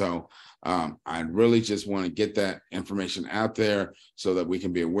limit. So I really just want to get that information out there so that we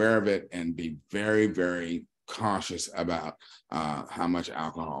can be aware of it and be very, very cautious about how much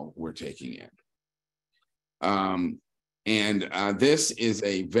alcohol we're taking in. This is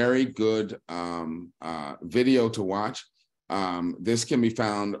a very good video to watch. This can be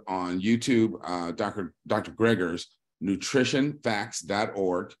found on YouTube, Dr. Greger's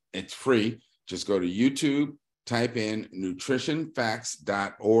nutritionfacts.org. It's free. Just go to YouTube, type in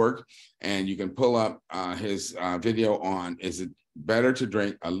nutritionfacts.org, and you can pull up his video on, is it better to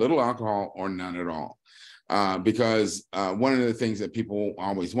drink a little alcohol or none at all? Because one of the things that people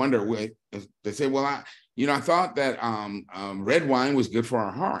always wonder, they say, well, I thought that red wine was good for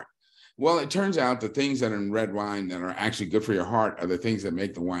our heart. Well, it turns out the things that are in red wine that are actually good for your heart are the things that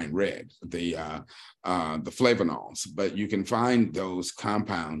make the wine red, the flavonols. But you can find those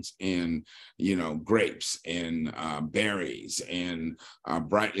compounds in, grapes, in berries, in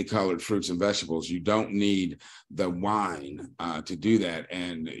brightly colored fruits and vegetables. You don't need the wine to do that,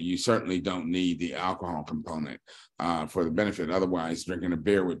 and you certainly don't need the alcohol component for the benefit. Otherwise, drinking a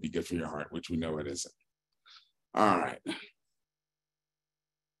beer would be good for your heart, which we know it isn't. All right.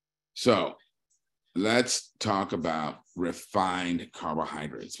 So let's talk about refined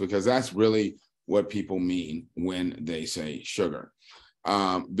carbohydrates, because that's really what people mean when they say sugar.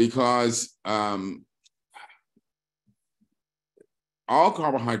 Because all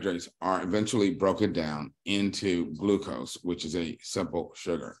carbohydrates are eventually broken down into glucose, which is a simple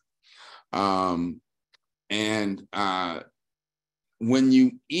sugar. When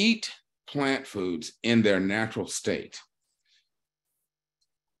you eat plant foods in their natural state,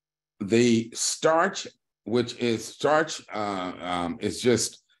 the starch, which is starch, is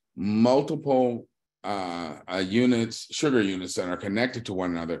just multiple sugar units that are connected to one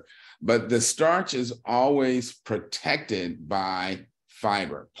another. But the starch is always protected by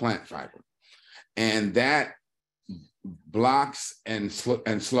fiber, plant fiber. And that blocks and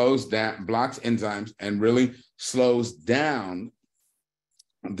slows down, blocks enzymes and really slows down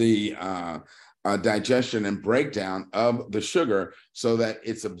the digestion and breakdown of the sugar, so that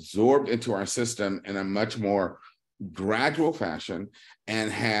it's absorbed into our system in a much more gradual fashion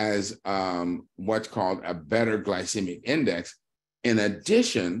and has what's called a better glycemic index. In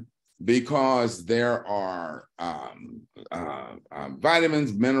addition, because there are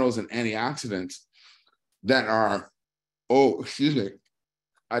vitamins, minerals, and antioxidants that are,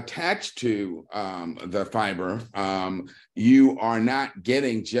 attached to the fiber, you are not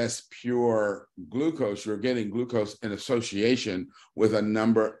getting just pure glucose. You're getting glucose in association with a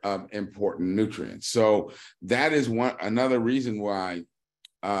number of important nutrients. So that is another reason why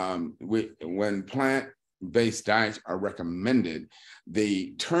when plant-based diets are recommended,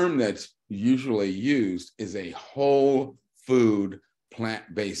 the term that's usually used is a whole food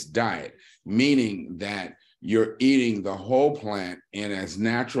plant-based diet, meaning that you're eating the whole plant in as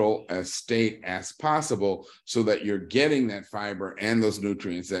natural a state as possible, so that you're getting that fiber and those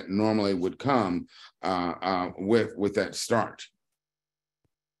nutrients that normally would come with that starch.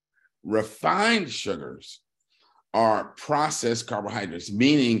 Refined sugars are processed carbohydrates,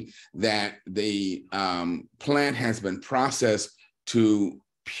 meaning that the plant has been processed to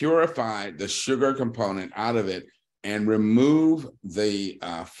purify the sugar component out of it and remove the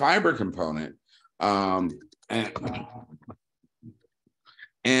fiber component. And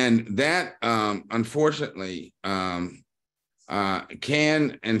that, unfortunately, can,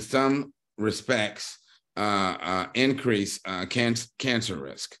 in some respects, increase cancer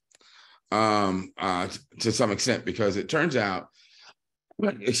risk to some extent, because it turns out,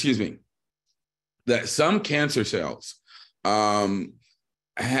 that some cancer cells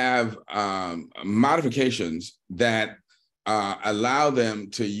have modifications that allow them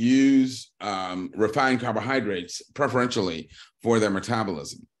to use refined carbohydrates preferentially for their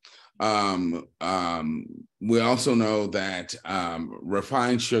metabolism. We also know that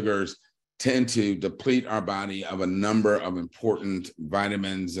refined sugars tend to deplete our body of a number of important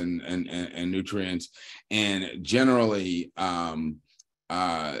vitamins and nutrients, and generally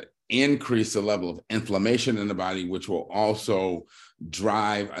increase the level of inflammation in the body, which will also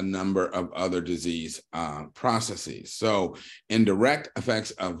drive a number of other disease processes. So indirect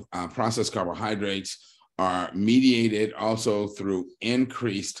effects of processed carbohydrates are mediated also through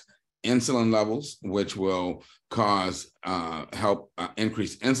increased insulin levels, which will cause help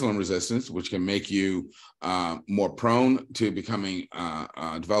increase insulin resistance, which can make you more prone to becoming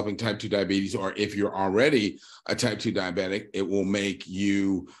developing type 2 diabetes, or if you're already a type 2 diabetic, it will make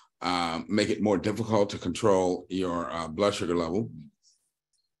you make it more difficult to control your blood sugar level.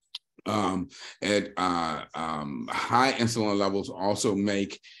 High insulin levels also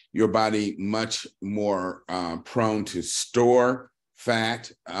make your body much more prone to store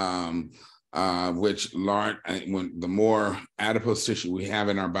fat, which when the more adipose tissue we have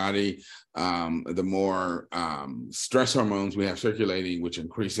in our body, the more stress hormones we have circulating, which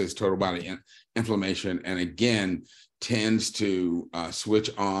increases total body inflammation, and again tends to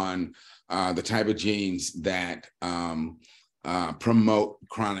switch on the type of genes that promote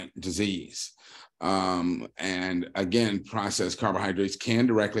chronic disease. And again, processed carbohydrates can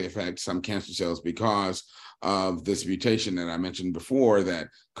directly affect some cancer cells because of this mutation that I mentioned before that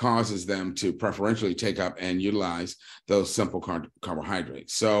causes them to preferentially take up and utilize those simple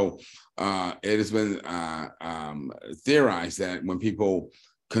carbohydrates. So it has been theorized that when people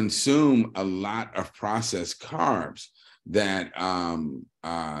consume a lot of processed carbs, that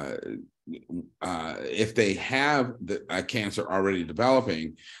if they have a cancer already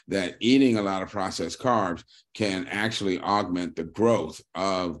developing, that eating a lot of processed carbs can actually augment the growth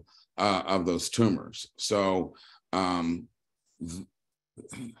of those tumors. So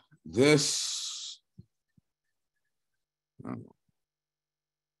this,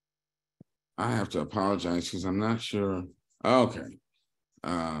 I have to apologize because I'm not sure. Okay.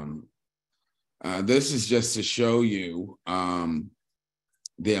 This is just to show you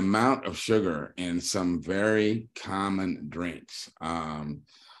the amount of sugar in some very common drinks.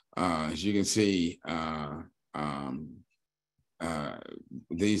 As you can see,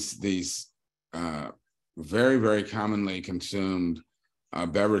 these very, very commonly consumed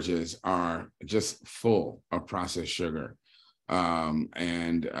beverages are just full of processed sugar.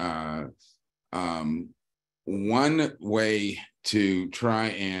 One way to try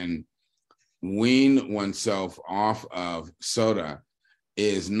and wean oneself off of soda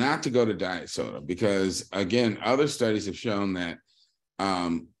is not to go to diet soda, because again, other studies have shown that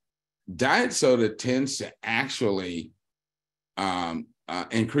diet soda tends to actually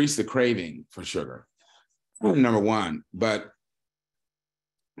increase the craving for sugar, number one. But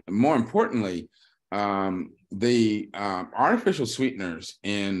more importantly, the artificial sweeteners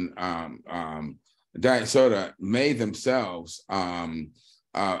in diet soda may themselves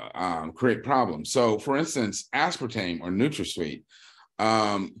create problems. So for instance, aspartame or NutraSweet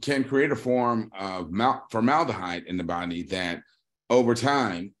can create a form of formaldehyde in the body that over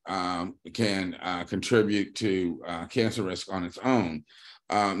time can contribute to cancer risk on its own.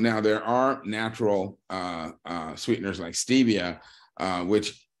 Now, there are natural sweeteners like stevia,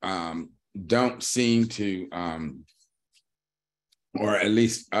 which don't seem to, or at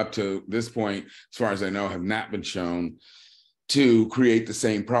least up to this point, as far as I know, have not been shown to create the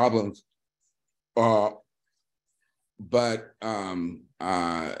same problems. But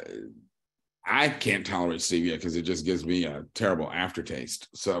I can't tolerate stevia because it just gives me a terrible aftertaste.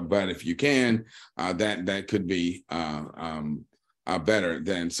 So, but if you can, that could be better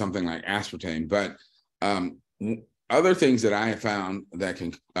than something like aspartame. But other things that I have found that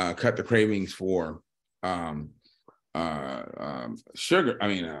can cut the cravings for sugar,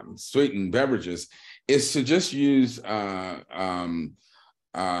 sweetened beverages, is to just use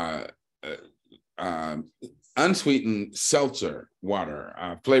unsweetened seltzer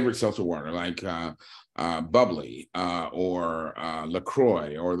water, flavored seltzer water like bubbly or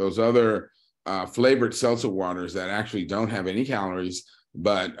LaCroix, or those other flavored seltzer waters that actually don't have any calories,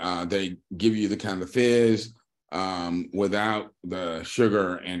 but they give you the kind of fizz without the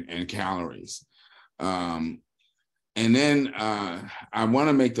sugar and calories. And then I want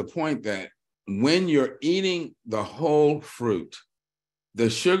to make the point that when you're eating the whole fruit, the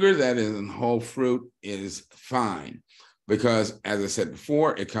sugar that is in whole fruit is fine because, as I said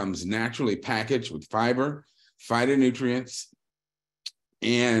before, it comes naturally packaged with fiber, phytonutrients,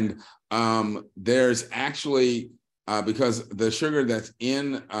 and there's actually, because the sugar that's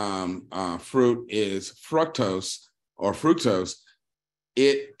in fruit is fructose or fructose,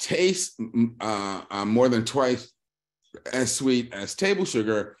 it tastes more than twice as sweet as table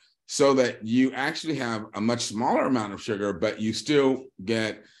sugar, so that you actually have a much smaller amount of sugar, but you still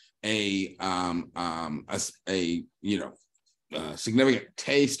get a significant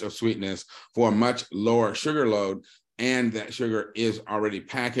taste of sweetness for a much lower sugar load. And that sugar is already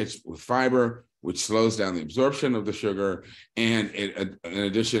packaged with fiber, which slows down the absorption of the sugar. And in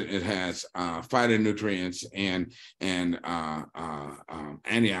addition, it has phytonutrients and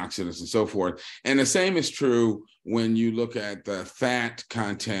antioxidants and so forth. And the same is true when you look at the fat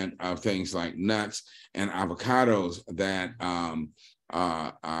content of things like nuts and avocados, that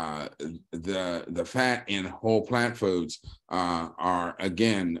the fat in whole plant foods are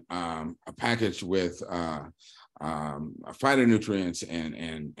again packaged with phytonutrients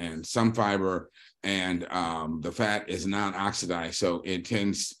and some fiber, and the fat is non-oxidized, so it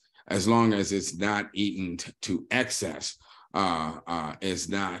tends, as long as it's not eaten to excess, is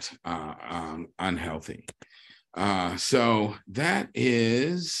not unhealthy. So that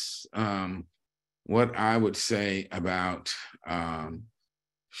is what I would say about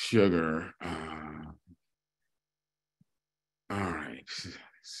sugar. All right.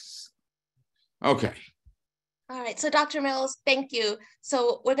 Okay. All right, so Dr. Mills, thank you.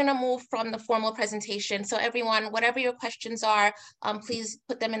 So we're gonna move from the formal presentation. So everyone, whatever your questions are, please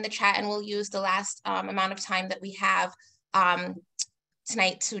put them in the chat, and we'll use the last amount of time that we have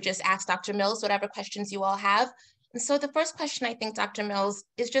tonight to just ask Dr. Mills whatever questions you all have. And so the first question, I think, Dr. Mills,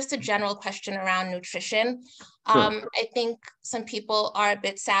 is just a general question around nutrition. Sure. I think some people are a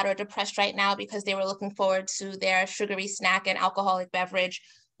bit sad or depressed right now because they were looking forward to their sugary snack and alcoholic beverage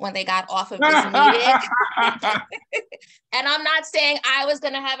when they got off of this meeting. And I'm not saying I was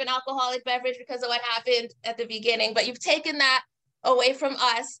going to have an alcoholic beverage because of what happened at the beginning, but you've taken that away from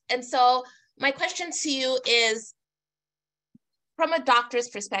us. And so my question to you is, from a doctor's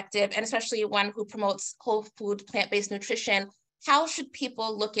perspective, and especially one who promotes whole food, plant-based nutrition, how should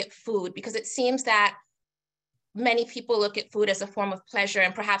people look at food? Because it seems that many people look at food as a form of pleasure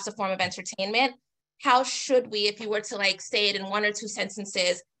and perhaps a form of entertainment. How should we, if you were to like say it in one or two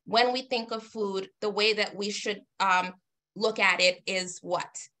sentences, when we think of food, the way that we should look at it is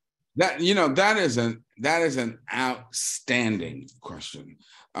what? That is an outstanding question.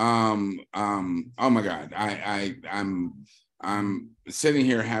 Oh my God, I'm sitting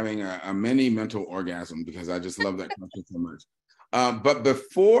here having a mini mental orgasm because I just love that question so much. But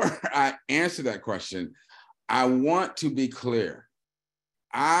before I answer that question, I want to be clear.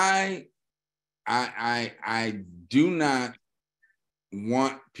 I do not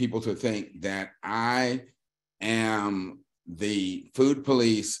want people to think that I am the food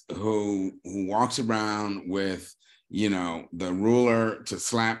police who walks around with, the ruler to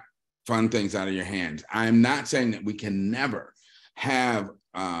slap fun things out of your hands. I'm not saying that we can never have,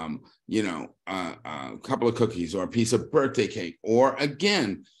 a couple of cookies or a piece of birthday cake, or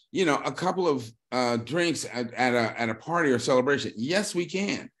again, a couple of drinks at a party or celebration. Yes, we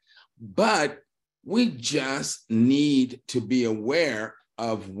can, but we just need to be aware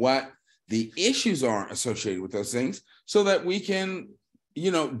of what the issues are associated with those things so that we can,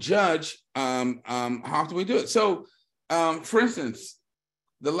 judge how often we do it. So, for instance,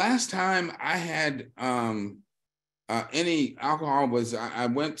 the last time I had any alcohol was I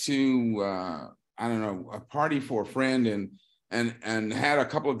went to, a party for a friend and had a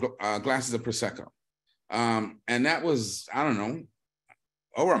couple of glasses of Prosecco. And that was,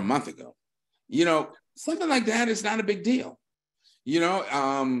 over a month ago. Something like that is not a big deal. You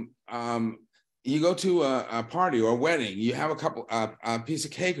go to a party or a wedding, you have a piece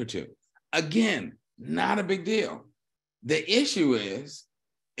of cake or two. Again, not a big deal. The issue is,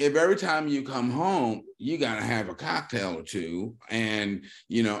 if every time you come home, you got to have a cocktail or two, and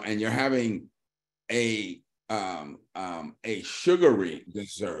you're having a sugary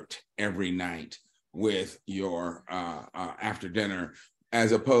dessert every night with your after dinner,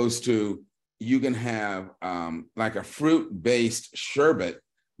 as opposed to you can have like a fruit-based sherbet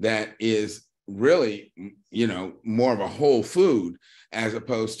that is really, more of a whole food, as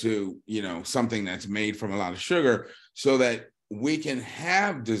opposed to, something that's made from a lot of sugar, so that we can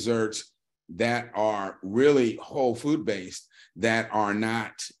have desserts that are really whole food based, that are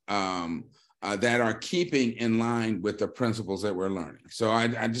not, that are keeping in line with the principles that we're learning. So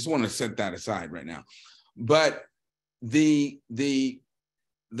I just want to set that aside right now. But the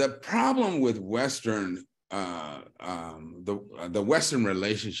problem with Western, the Western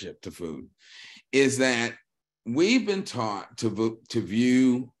relationship to food is that we've been taught to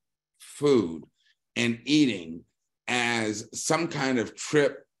view food and eating as some kind of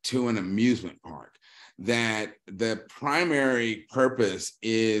trip to an amusement park, that the primary purpose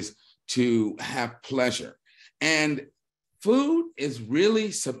is to have pleasure. And food is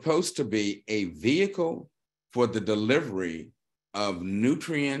really supposed to be a vehicle for the delivery of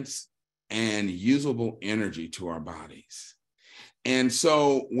nutrients and usable energy to our bodies. And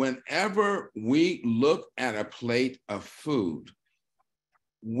so whenever we look at a plate of food,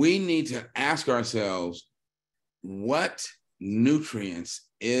 we need to ask ourselves, what nutrients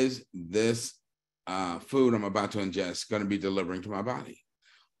is this food I'm about to ingest going to be delivering to my body?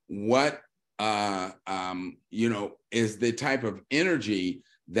 What, is the type of energy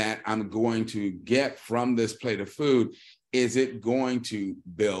that I'm going to get from this plate of food? Is it going to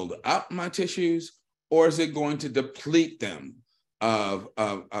build up my tissues, or is it going to deplete them of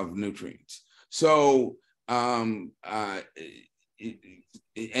nutrients? So, to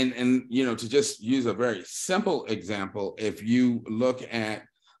just use a very simple example, if you look at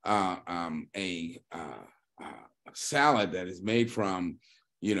a salad that is made from,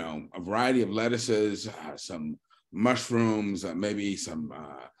 a variety of lettuces, some mushrooms, maybe some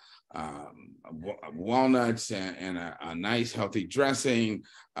walnuts, and a nice healthy dressing,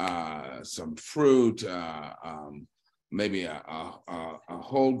 some fruit, maybe a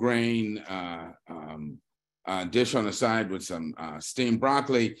whole grain dish on the side with some steamed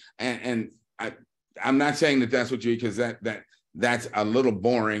broccoli. And I'm not saying that that's what you eat, because that's a little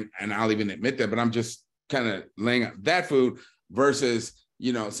boring, and I'll even admit that, but I'm just kind of laying out that food versus,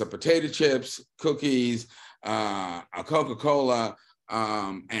 some potato chips, cookies, a Coca-Cola,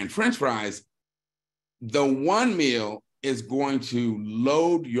 and French fries. The one meal is going to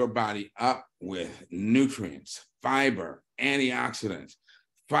load your body up with nutrients, fiber, antioxidants,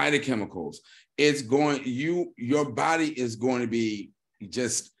 phytochemicals. Your body is going to be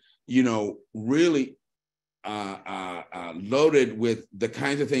just, really loaded with the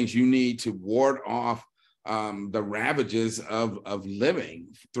kinds of things you need to ward off the ravages of living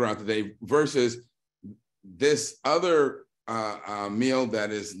throughout the day, versus this other meal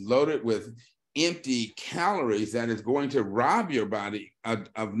that is loaded with empty calories that is going to rob your body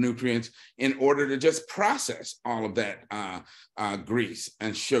of nutrients in order to just process all of that grease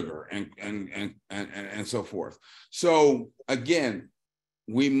and sugar and so forth. So again,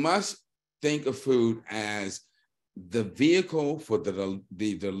 we must think of food as the vehicle for the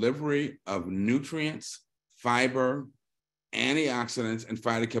delivery of nutrients, fiber, antioxidants, and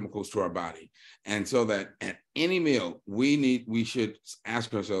phytochemicals to our body. And so that at any meal, we should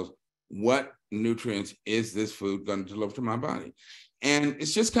ask ourselves, what nutrients is this food going to deliver to my body? And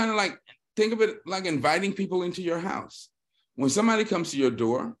it's just kind of like, think of it like inviting people into your house. When somebody comes to your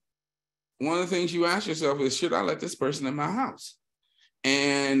door, one of the things you ask yourself is, should I let this person in my house?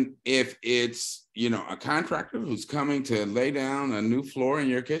 And if it's, a contractor who's coming to lay down a new floor in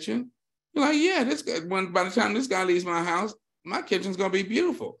your kitchen, you're like, yeah, this guy, by the time this guy leaves my house, my kitchen's going to be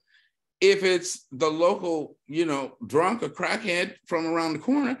beautiful. If it's the local, drunk or crackhead from around the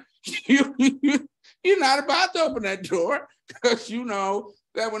corner, you're not about to open that door, because you know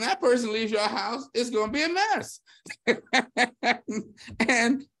that when that person leaves your house, it's going to be a mess.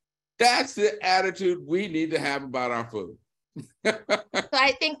 And that's the attitude we need to have about our food. So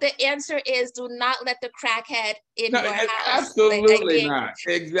I think the answer is, do not let the crackhead in your house. Absolutely not.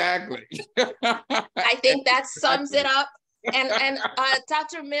 Exactly. I think that sums it up. And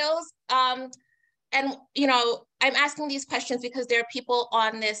Dr. Mills, and I'm asking these questions because there are people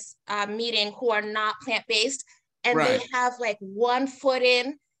on this meeting who are not plant-based, and right. They have like one foot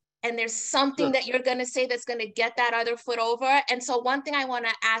in, and there's something sure. that you're going to say that's going to get that other foot over. And so one thing I want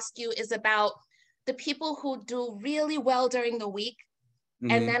to ask you is about the people who do really well during the week,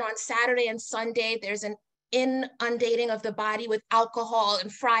 and then on Saturday and Sunday, there's an inundating of the body with alcohol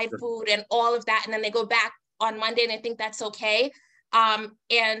and fried food and all of that, and then they go back on Monday and they think that's okay.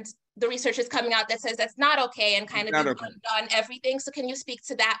 And the research is coming out that says that's not okay, and kind of done everything. So can you speak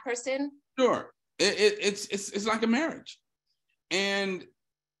to that person? Sure. It's like a marriage. And,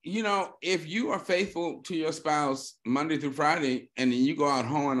 if you are faithful to your spouse Monday through Friday, and then you go out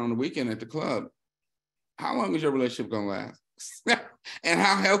hoeing on the weekend at the club, how long is your relationship going to last? And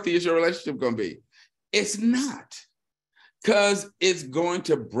how healthy is your relationship going to be? It's not, because it's going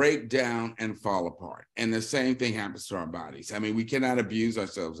to break down and fall apart. And the same thing happens to our bodies. I mean, we cannot abuse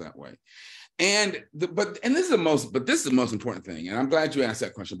ourselves that way. And this is the most important thing. And I'm glad you asked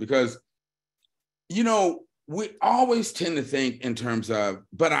that question, because, we always tend to think in terms of,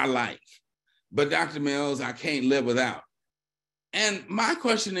 but Dr. Mills, I can't live without. And my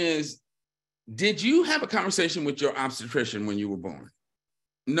question is, did you have a conversation with your obstetrician when you were born?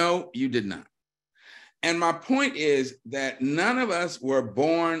 No, you did not. And my point is that none of us were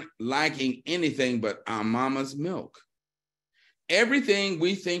born liking anything but our mama's milk. Everything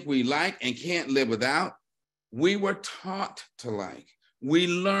we think we like and can't live without, we were taught to like. We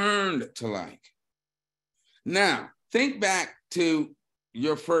learned to like. Now, think back to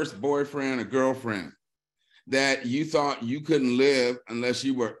your first boyfriend or girlfriend. that you thought you couldn't live unless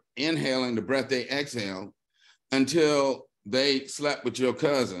you were inhaling the breath they exhale until they slept with your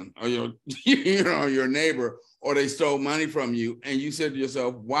cousin or your, your neighbor, or they stole money from you. And you said to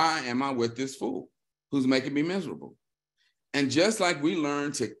yourself, why am I with this fool who's making me miserable? And just like we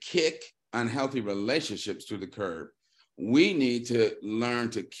learn to kick unhealthy relationships to the curb, we need to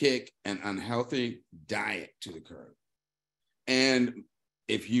learn to kick an unhealthy diet to the curb. And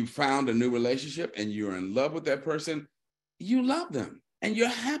if you found a new relationship and you're in love with that person, you love them and you're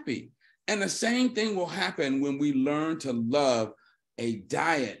happy. And the same thing will happen when we learn to love a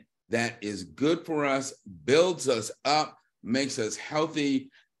diet that is good for us, builds us up, makes us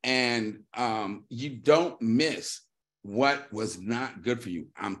healthy, and you don't miss what was not good for you.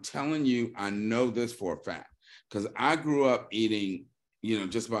 I'm telling you, I know this for a fact, because I grew up eating,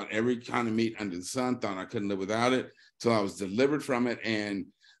 just about every kind of meat under the sun, thought I couldn't live without it, till I was delivered from it. And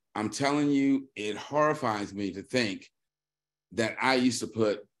I'm telling you, it horrifies me to think that I used to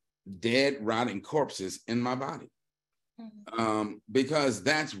put dead, rotting corpses in my body. Because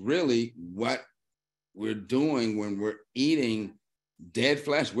that's really what we're doing when we're eating dead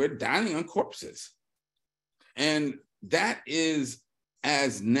flesh. We're dining on corpses. And that is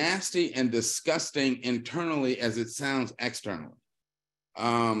as nasty and disgusting internally as it sounds externally.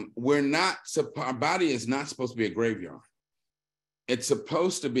 Our body is not supposed to be a graveyard. It's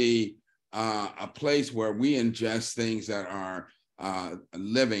supposed to be a place where we ingest things that are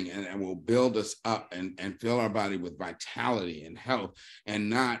living and will build us up and fill our body with vitality and health, and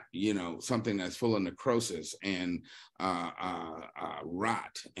not, something that's full of necrosis and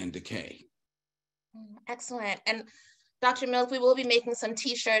rot and decay. Excellent. And Dr. Mills, we will be making some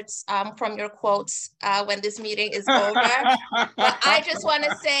t-shirts from your quotes when this meeting is over. But I just want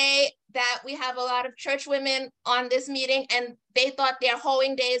to say that we have a lot of church women on this meeting, and they thought their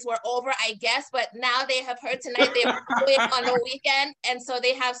hoeing days were over, I guess, but now they have heard tonight they're hoeing on the weekend, and so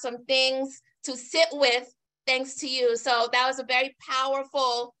they have some things to sit with thanks to you. So that was a very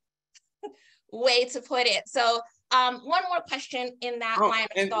powerful way to put it. So one more question in that line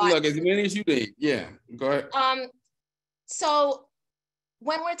of thought. Look, as many as you need. Yeah, go ahead. So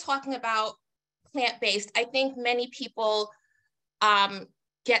when we're talking about plant-based, I think many people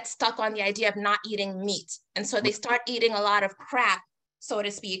get stuck on the idea of not eating meat. And so they start eating a lot of crap, so to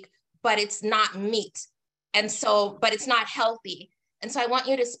speak, but it's not meat. And so, but it's not healthy. And so I want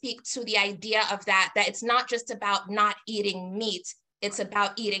you to speak to the idea of that it's not just about not eating meat, it's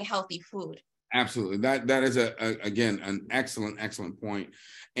about eating healthy food. Absolutely. That is again, an excellent point.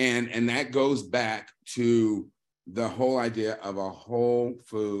 And that goes back to the whole idea of a whole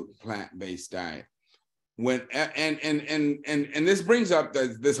food plant-based diet. And this brings up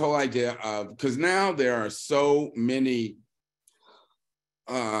this whole idea of, because now there are so many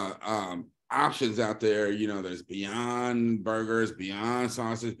options out there. There's Beyond Burgers, Beyond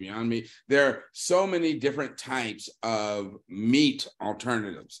Sausage, Beyond Meat. There are so many different types of meat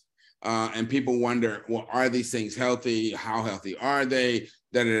alternatives. And people wonder, well, are these things healthy? How healthy are they?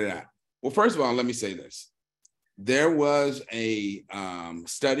 Well, first of all, let me say this. There was a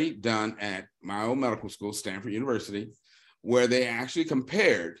study done at my old medical school, Stanford University, where they actually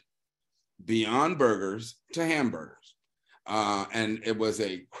compared Beyond Burgers to hamburgers. And it was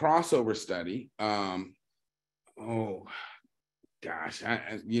a crossover study. Oh gosh,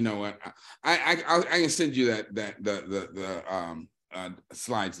 you know what? I can send you the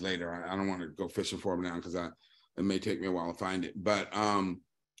slides later. I don't want to go fishing for them now because it may take me a while to find it. But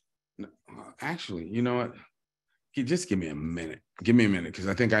actually, you know what? Just give me a minute. Give me a minute, because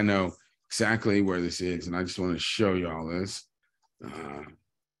I think I know exactly where this is, and I just want to show you all this. Come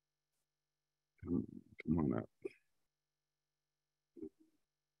on up.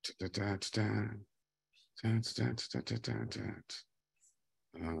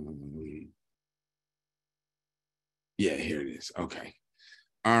 Yeah, here it is. Okay.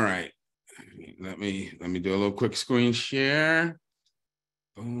 All right. Let me do a little quick screen share.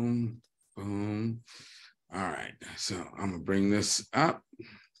 Boom, boom. All right, so I'm gonna bring this up.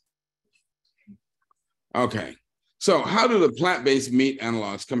 Okay, so how do the plant-based meat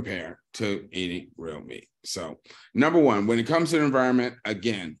analogs compare to eating real meat? So number one, when it comes to the environment,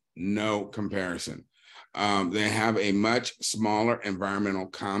 again, no comparison. They have a much smaller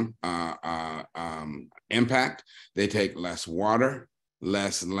environmental impact. They take less water,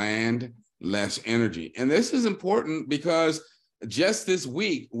 less land, less energy. And this is important because just this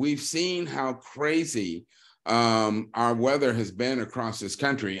week, we've seen how crazy our weather has been across this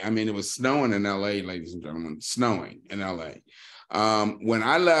country. I mean, it was snowing in LA, ladies and gentlemen, snowing in LA. When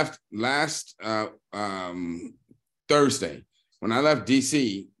I left last Thursday, when I left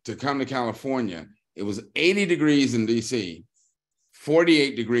DC to come to California, It was 80 degrees in DC,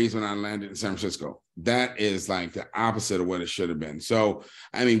 48 degrees when I landed in San Francisco. That is like the opposite of what it should have been. So,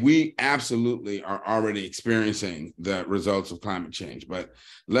 I mean, we absolutely are already experiencing the results of climate change, but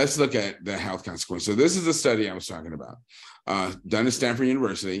let's look at the health consequences. So this is a study I was talking about, done at Stanford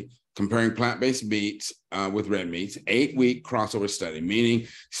University, comparing plant-based meats with red meats, 8-week crossover study, meaning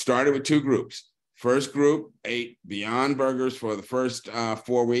started with 2 groups. First group ate Beyond Burgers for the first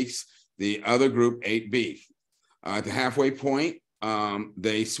 4 weeks. The other group ate beef. At the halfway point,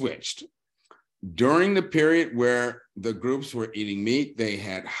 they switched. During the period where the groups were eating meat, they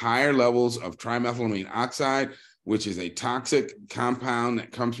had higher levels of trimethylamine oxide, which is a toxic compound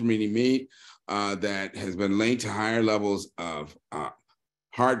that comes from eating meat that has been linked to higher levels of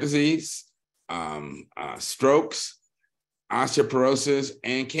heart disease, strokes, osteoporosis,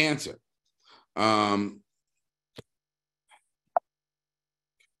 and cancer.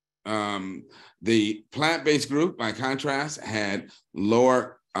 The plant-based group, by contrast, had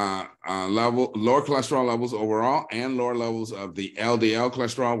lower cholesterol levels overall and lower levels of the LDL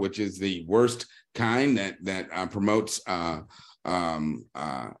cholesterol, which is the worst kind that promotes heart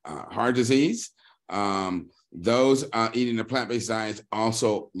disease. Those eating a plant-based diet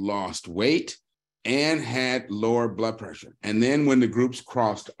also lost weight and had lower blood pressure. And then when the groups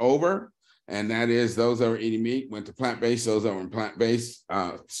crossed over, and that is those that were eating meat went to plant-based, those that were plant-based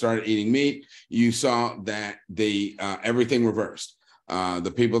started eating meat, you saw that everything reversed.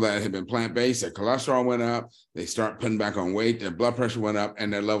 The people that had been plant-based, their cholesterol went up, they start putting back on weight, their blood pressure went up,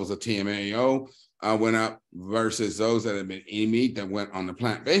 and their levels of TMAO went up, versus those that had been eating meat that went on the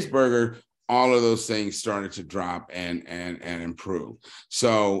plant-based burger. All of those things started to drop and improve.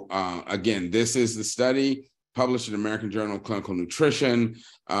 So again, this is the study published in the American Journal of Clinical Nutrition,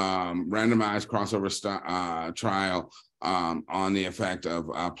 randomized crossover trial on the effect of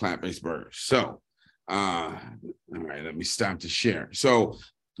plant-based burgers. So, all right, let me stop to share. So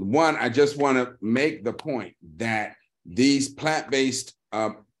one, I just want to make the point that these plant-based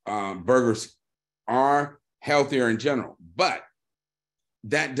burgers are healthier in general, but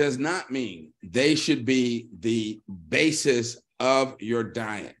that does not mean they should be the basis of your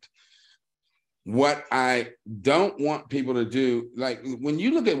diet. What I don't want people to do, like when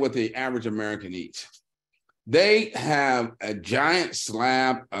you look at what the average American eats, they have a giant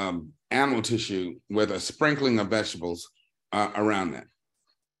slab of animal tissue with a sprinkling of vegetables around that.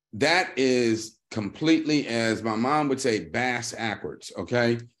 That is completely, as my mom would say, bass backwards,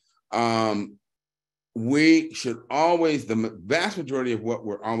 okay? We should always, the vast majority of what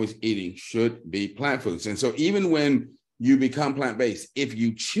we're always eating should be plant foods. And so even when you become plant-based, if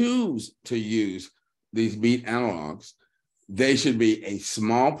you choose to use these meat analogs, they should be a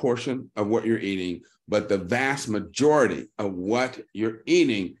small portion of what you're eating, but the vast majority of what you're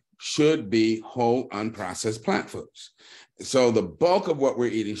eating should be whole, unprocessed plant foods. So the bulk of what we're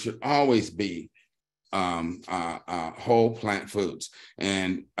eating should always be whole plant foods.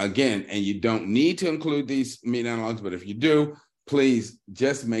 And again, and you don't need to include these meat analogs, but if you do, please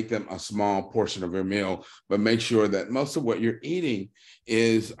just make them a small portion of your meal, but make sure that most of what you're eating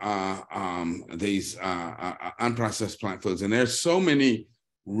is these unprocessed plant foods. And there's so many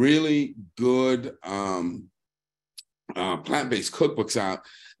really good plant-based cookbooks out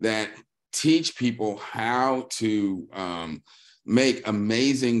that teach people how to make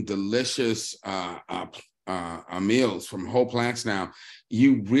amazing, delicious meals from whole plants. Now,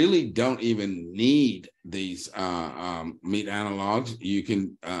 you really don't even need these meat analogs. You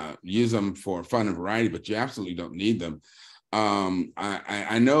can use them for fun and variety, but you absolutely don't need them.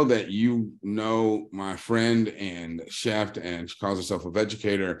 I know that you know my friend and chef, and she calls herself a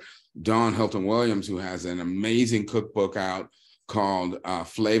vegucator, Dawn Hilton Williams, who has an amazing cookbook out called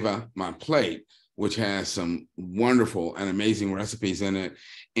Flavor My Plate, which has some wonderful and amazing recipes in it.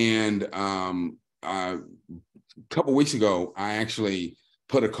 And a couple of weeks ago, I actually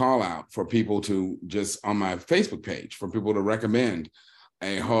put a call out for people to just on my Facebook page for people to recommend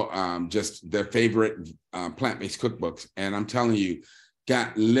a whole, just their favorite plant-based cookbooks. And I'm telling you,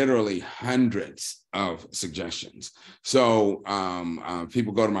 got literally hundreds of suggestions. So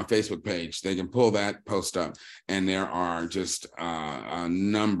people go to my Facebook page, they can pull that post up, and there are just a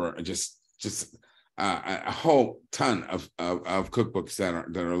number, just a whole ton of cookbooks that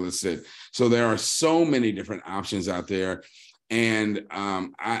are listed. So there are so many different options out there. And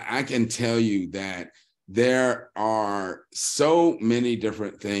I can tell you that there are so many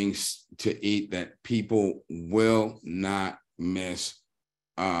different things to eat that people will not miss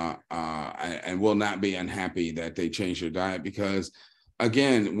and will not be unhappy that they change their diet. Because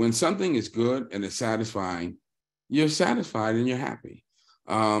again, when something is good and it's satisfying, you're satisfied and you're happy.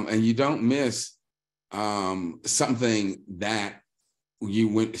 And you don't miss something that you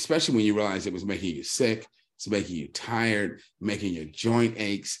went, especially when you realize it was making you sick, it's making you tired, making your joint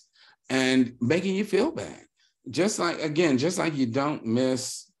aches, and making you feel bad. Just like you don't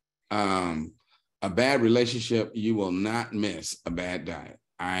miss a bad relationship, you will not miss a bad diet.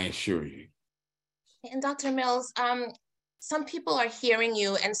 I assure you. And Dr. Mills, some people are hearing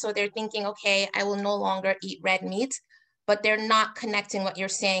you, and so they're thinking, okay, I will no longer eat red meat, but they're not connecting what you're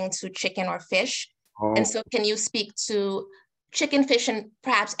saying to chicken or fish. Oh. And so can you speak to chicken, fish, and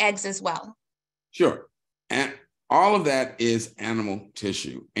perhaps eggs as well? Sure. And all of that is animal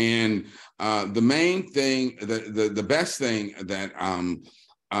tissue. And the main thing, the best thing that,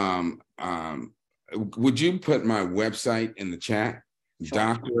 would you put my website in the chat? Sure.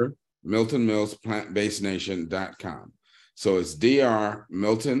 Dr. Milton Mills PlantBasedNation.com. So it's Dr.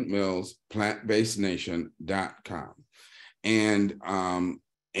 Milton Mills PlantBasedNation.com. And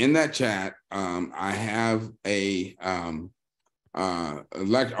in that chat, I have on my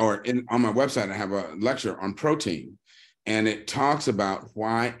website, I have a lecture on protein, and it talks about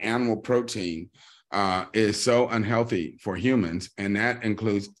why animal protein is so unhealthy for humans, and that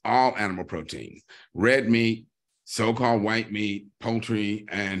includes all animal protein, red meat, so-called white meat, poultry,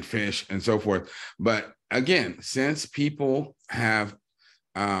 and fish, and so forth. But again, since people have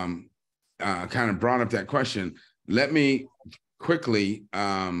kind of brought up that question, let me quickly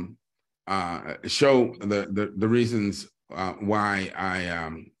show the reasons why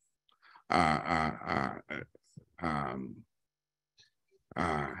I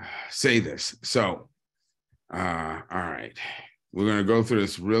say this. So, all right, we're going to go through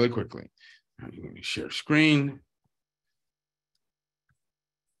this really quickly. I'm going to share screen.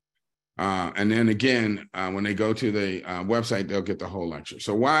 And then again, when they go to the website, they'll get the whole lecture.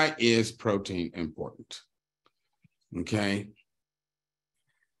 So why is protein important? Okay.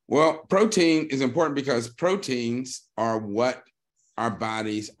 Well, protein is important because proteins are what our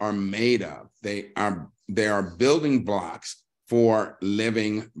bodies are made of. They are building blocks for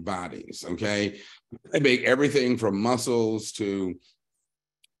living bodies, okay? They make everything from muscles to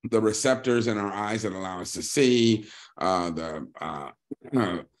the receptors in our eyes that allow us to see,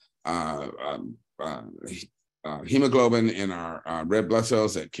 hemoglobin in our red blood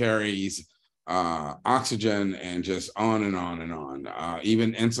cells that carries oxygen, and just on and on and on.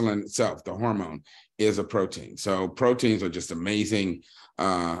 Even insulin itself, the hormone, is a protein. So proteins are just amazing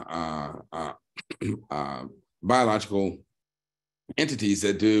biological entities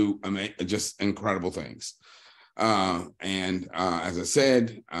that do just incredible things. And as I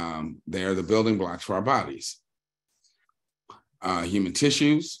said, they are the building blocks for our bodies. Human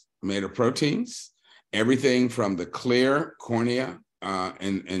tissues made of proteins, everything from the clear cornea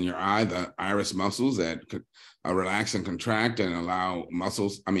in your eye, the iris muscles that could relax and contract and allow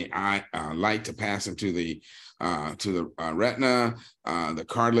light to pass into the retina, the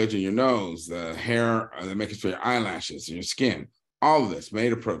cartilage in your nose, the hair that makes it for your eyelashes and your skin. All of this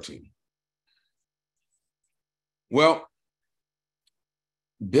made of protein. Well,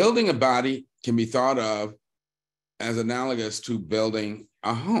 building a body can be thought of as analogous to building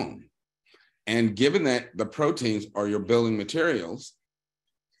a home. And given that the proteins are your building materials,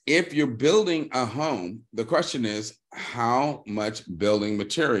 if you're building a home, the question is, how much building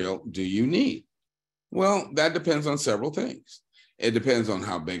material do you need? Well, that depends on several things. It depends on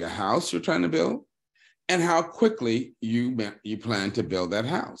how big a house you're trying to build and how quickly you plan to build that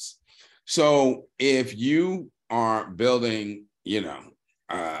house. So if you are building, a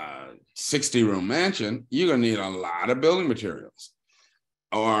 60-room mansion, you're going to need a lot of building materials.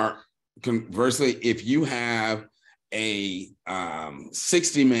 Or conversely, if you have a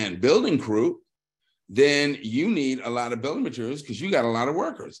 60-man building crew, then you need a lot of building materials because you got a lot of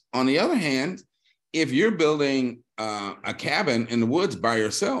workers. On the other hand, if you're building a cabin in the woods by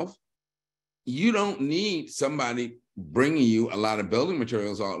yourself, you don't need somebody bringing you a lot of building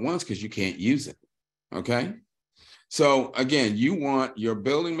materials all at once because you can't use it, okay? So again, you want your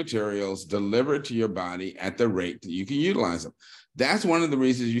building materials delivered to your body at the rate that you can utilize them. That's one of the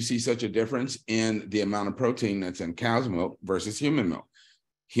reasons you see such a difference in the amount of protein that's in cow's milk versus human milk.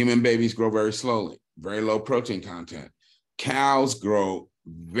 Human babies grow very slowly, very low protein content. Cows grow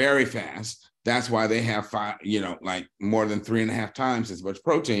very fast. That's why they have more than 3.5 times as much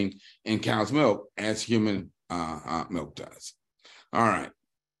protein in cow's milk as human milk does. All right.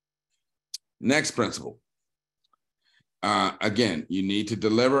 Next principle. Again, you need to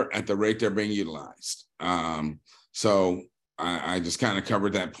deliver at the rate they're being utilized. So I just kind of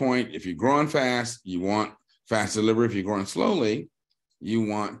covered that point. If you're growing fast, you want fast delivery. If you're growing slowly, you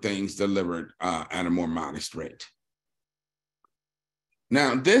want things delivered at a more modest rate.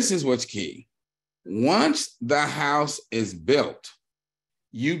 Now, this is what's key. Once the house is built,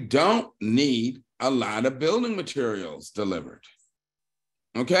 you don't need a lot of building materials delivered.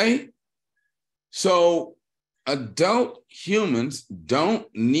 Okay? So adult humans don't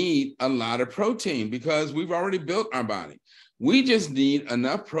need a lot of protein because we've already built our body. We just need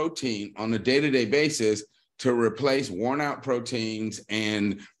enough protein on a day-to-day basis to replace worn out proteins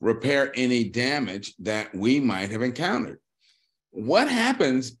and repair any damage that we might have encountered. What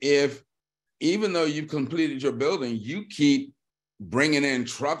happens if, even though you've completed your building, you keep bringing in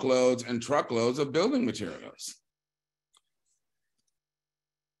truckloads and truckloads of building materials?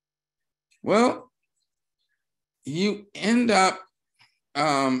 Well, you end up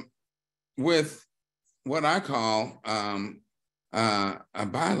with what I call a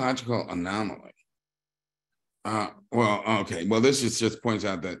biological anomaly. Well, this just points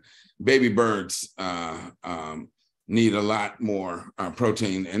out that baby birds need a lot more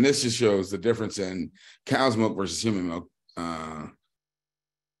protein, and this just shows the difference in cow's milk versus human milk. All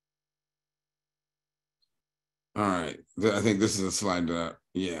right, I think this is a slide that,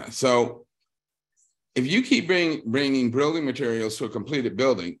 yeah. So if you keep bringing building materials to a completed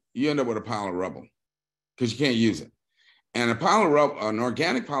building, you end up with a pile of rubble because you can't use it. And a pile of rubble, an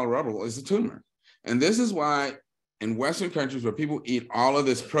organic pile of rubble, is a tumor. And this is why in Western countries where people eat all of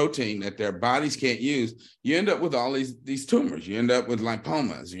this protein that their bodies can't use, you end up with all these tumors. You end up with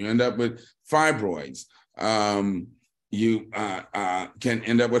lipomas. You end up with fibroids. You can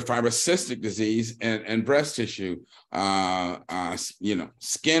end up with fibrocystic disease and breast tissue,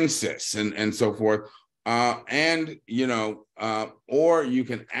 skin cysts and so forth. Or you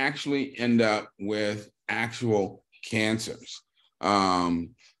can actually end up with actual cancers.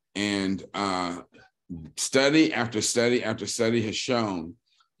 Study after study after study has shown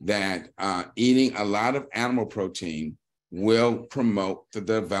that eating a lot of animal protein will promote the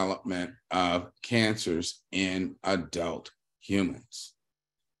development of cancers in adult humans.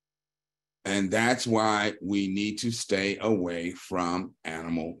 And that's why we need to stay away from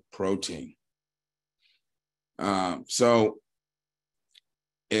animal protein. Wrong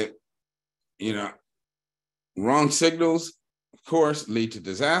signals, of course, lead to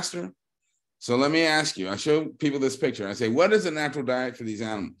disaster. So let me ask you, I show people this picture. I say, what is a natural diet for these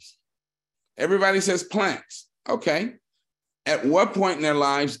animals? Everybody says plants. Okay. At what point in their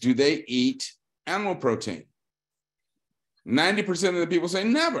lives do they eat animal protein? 90% of the people say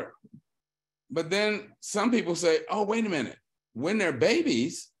never. But then some people say, oh, wait a minute. When they're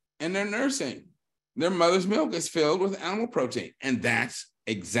babies and they're nursing, their mother's milk is filled with animal protein. And that's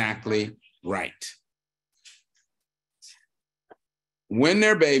exactly right. When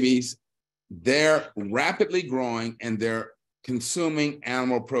they're babies, they're rapidly growing and they're consuming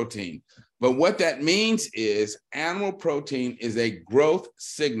animal protein. But what that means is animal protein is a growth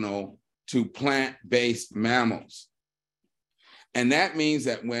signal to plant-based mammals. And that means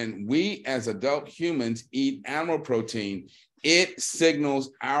that when we as adult humans eat animal protein, it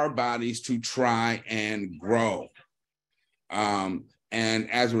signals our bodies to try and grow. And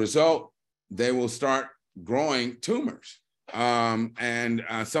as a result, they will start growing tumors. And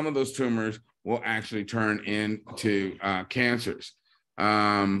some of those tumors will actually turn into cancers.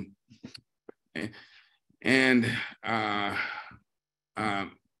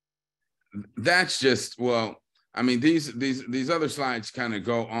 That's just, well, I mean, these other slides kind of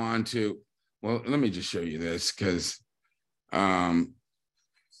go on to, well, let me just show you this because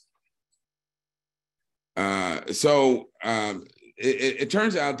it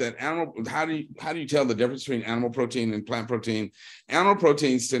turns out that how do you tell the difference between animal protein and plant protein? Animal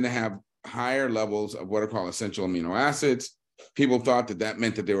proteins tend to have higher levels of what are called essential amino acids. People thought that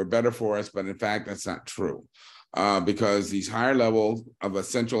meant that they were better for us, but in fact, that's not true because these higher levels of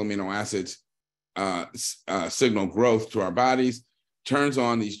essential amino acids signal growth to our bodies, turns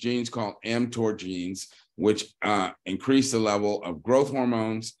on these genes called mTOR genes, which increase the level of growth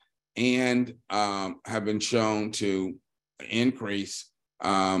hormones and have been shown to increase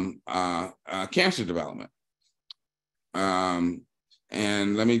cancer development.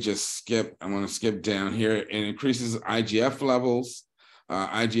 And let me just skip, I want to skip down here. It increases IGF levels.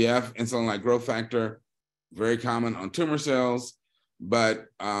 IGF, insulin-like growth factor, very common on tumor cells, but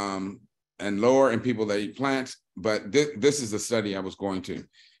and lower in people that eat plants. But this is the study I was going to.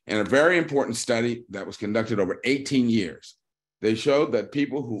 And a very important study that was conducted over 18 years. They showed that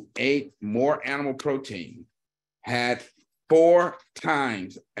people who ate more animal protein had 4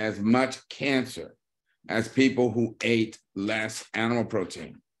 times as much cancer as people who ate less animal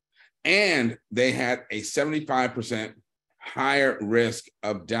protein. And they had a 75% higher risk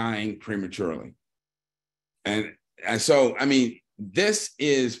of dying prematurely. And so, I mean, this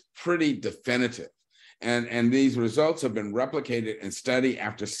is pretty definitive. And these results have been replicated in study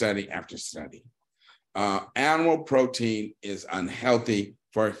after study after study. Animal protein is unhealthy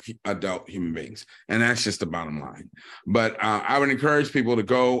for adult human beings, and that's just the bottom line. But I would encourage people to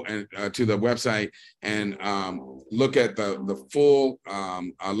go and to the website and look at the full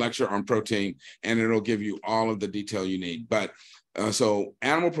lecture on protein, and it'll give you all of the detail you need. But so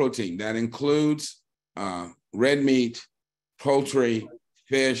animal protein, that includes red meat, poultry,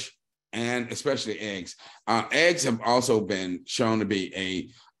 fish, and especially eggs. Eggs have also been shown to be a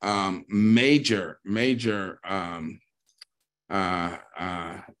major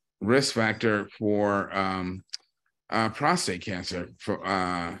risk factor for prostate cancer.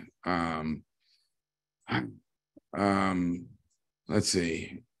 Let's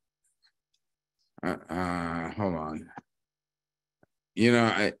see. Hold on. You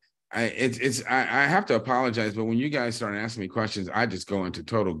know, I have to apologize, but when you guys start asking me questions, I just go into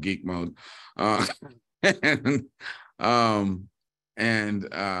total geek mode.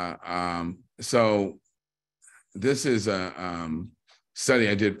 So this is a study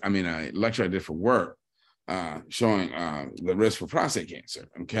I did, a lecture I did for work, showing the risk for prostate cancer.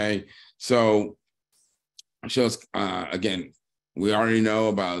 Okay, so it shows again, we already know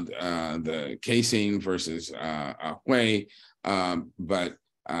about the casein versus whey, but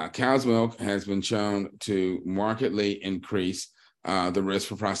cow's milk has been shown to markedly increase the risk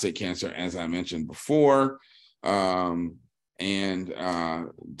for prostate cancer, as I mentioned before. In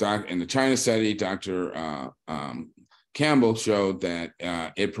the China study, Dr. Campbell showed that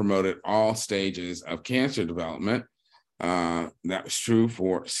it promoted all stages of cancer development. That was true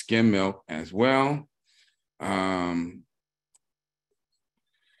for skim milk as well. I'm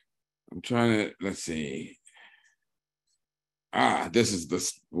trying to, let's see. This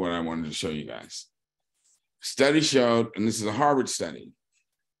is what I wanted to show you guys. Study showed, and this is a Harvard study,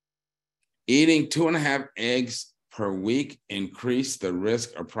 eating 2.5 eggs per week increased the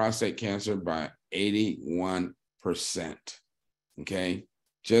risk of prostate cancer by 81%. Okay,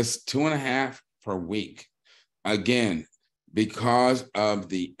 just 2.5 per week. Again, because of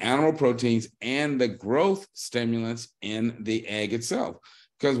the animal proteins and the growth stimulants in the egg itself.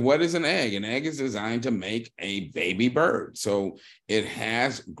 Because what is an egg? An egg is designed to make a baby bird. So it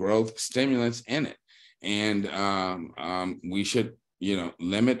has growth stimulants in it. And we should,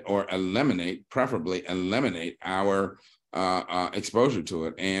 limit or eliminate, preferably eliminate our exposure to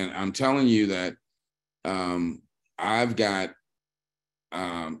it. And I'm telling you that I've got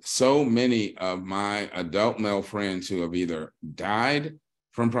so many of my adult male friends who have either died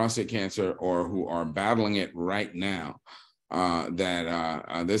from prostate cancer or who are battling it right now.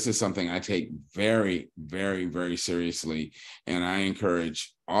 That this is something I take very, very, very seriously. And I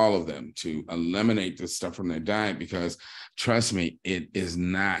encourage all of them to eliminate this stuff from their diet, because trust me, it is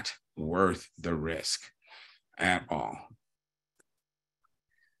not worth the risk at all.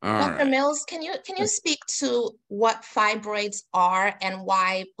 Dr. Mills, can you speak to what fibroids are and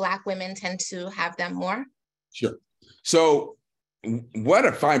why Black women tend to have them more? Sure. So what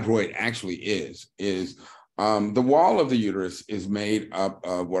a fibroid actually is the wall of the uterus is made up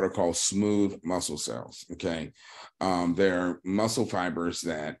of what are called smooth muscle cells. Okay, they're muscle fibers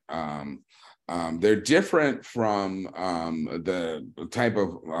that they're different from the type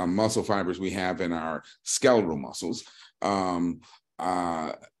of muscle fibers we have in our skeletal muscles,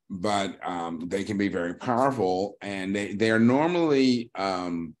 but they can be very powerful, and they are normally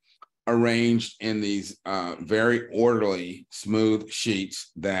arranged in these very orderly, smooth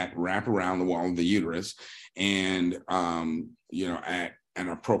sheets that wrap around the wall of the uterus. And, at an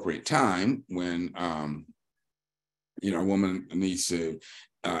appropriate time when, a woman needs to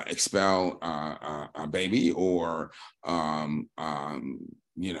expel a baby or,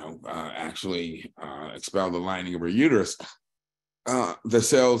 actually expel the lining of her uterus, the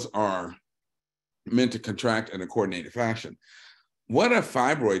cells are meant to contract in a coordinated fashion. What a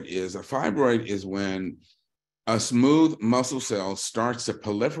fibroid is when a smooth muscle cell starts to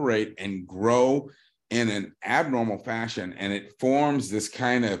proliferate and grow in an abnormal fashion, and it forms this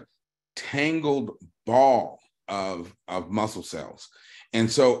kind of tangled ball of muscle cells.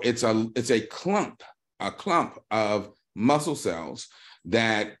 And so it's a clump of muscle cells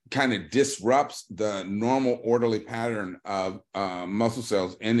that kind of disrupts the normal orderly pattern of muscle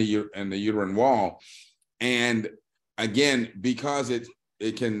cells in the uterine wall. And again, because it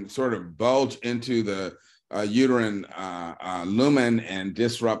can sort of bulge into the uterine lumen and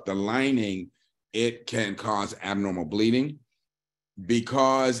disrupt the lining, it can cause abnormal bleeding.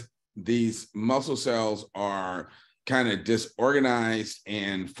 Because these muscle cells are kind of disorganized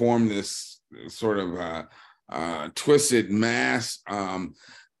and form this sort of twisted mass.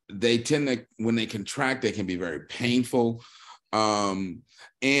 They tend to, when they contract, they can be very painful.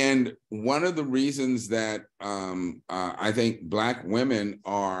 And one of the reasons that I think Black women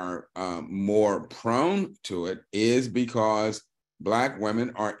are more prone to it is because Black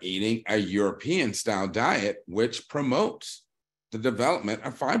women are eating a European style diet, which promotes the development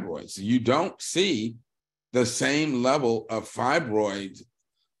of fibroids. You don't see the same level of fibroids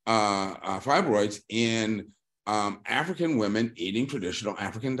in African women eating traditional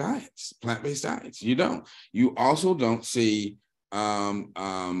African diets, plant-based diets. You don't. You also don't see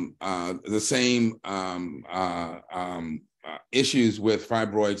the same issues with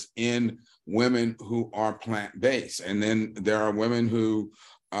fibroids in women who are plant-based. And then there are women who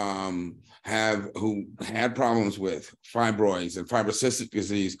had problems with fibroids and fibrocystic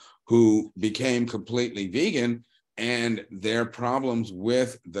disease who became completely vegan, and their problems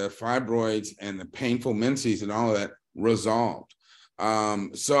with the fibroids and the painful menses and all of that resolved.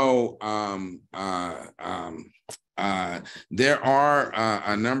 There are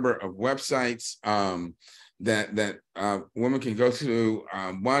a number of websites that women can go to.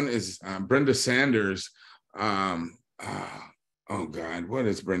 One is Brenda Sanders. Oh God, what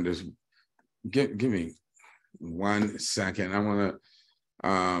is Brenda's? Give me 1 second. I want to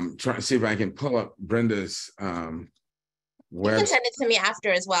try to see if I can pull up Brenda's you can send it to me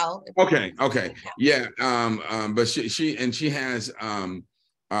after as well. Okay. Yeah. But she has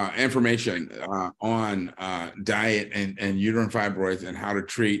information on diet and uterine fibroids and how to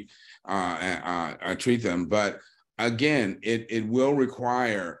treat them. But again, it will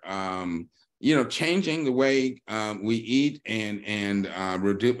require changing the way we eat and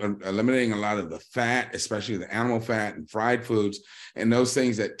eliminating a lot of the fat, especially the animal fat and fried foods, and those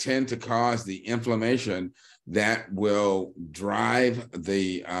things that tend to cause the inflammation that will drive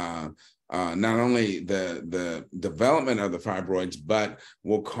the not only the development of the fibroids, but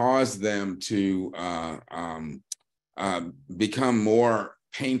will cause them to become more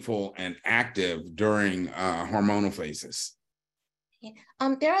painful and active during hormonal phases.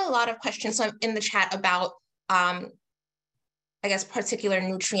 There are a lot of questions in the chat about, I guess, particular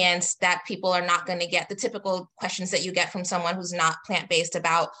nutrients that people are not going to get, the typical questions that you get from someone who's not plant-based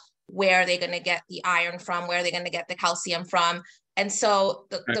about where are they going to get the iron from, where are they going to get the calcium from. And so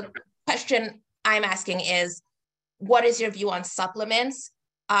the question I'm asking is, what is your view on supplements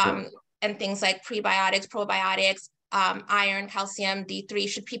and things like prebiotics, probiotics, iron, calcium, D3?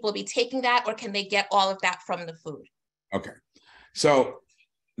 Should people be taking that, or can they get all of that from the food? Okay. So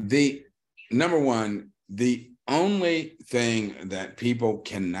the number one, the only thing that people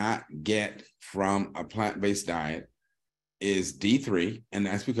cannot get from a plant-based diet is D3, and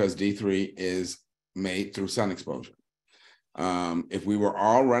that's because D3 is made through sun exposure. If we were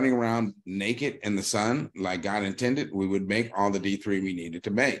all running around naked in the sun like God intended, we would make all the D3 we needed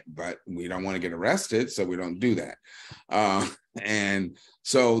to make, but we don't want to get arrested, so we don't do that. And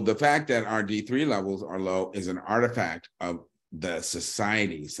so the fact that our D3 levels are low is an artifact of the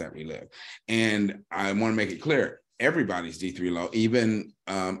societies that we live. And I want to make it clear, everybody's D3 low, even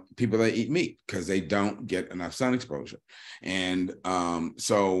people that eat meat, because they don't get enough sun exposure. And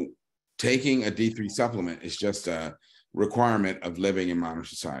so taking a D3 supplement is just a requirement of living in modern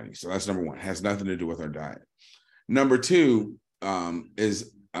society. So that's number one. It has nothing to do with our diet. Number two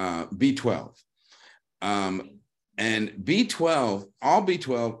is B12. And B12, all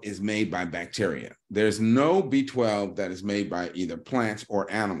B12 is made by bacteria. There's no B12 that is made by either plants or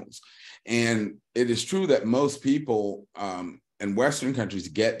animals. And it is true that most people in Western countries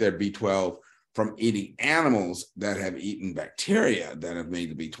get their B12 from eating animals that have eaten bacteria that have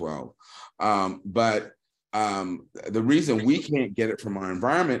made the B12. But the reason we can't get it from our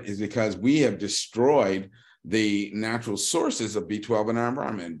environment is because we have destroyed the natural sources of B12 in our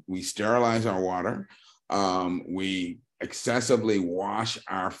environment. We sterilize our water. We excessively wash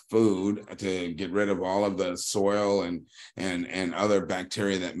our food to get rid of all of the soil and other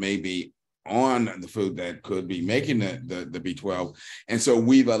bacteria that may be on the food that could be making the B12. And so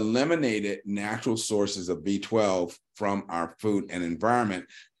we've eliminated natural sources of B12 from our food and environment.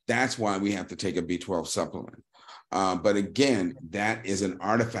 That's why we have to take a B12 supplement. But again, that is an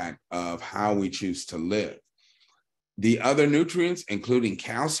artifact of how we choose to live. The other nutrients, including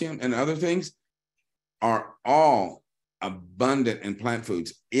calcium and other things, are all abundant in plant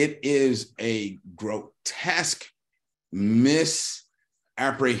foods. It is a grotesque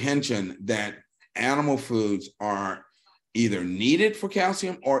misapprehension that animal foods are either needed for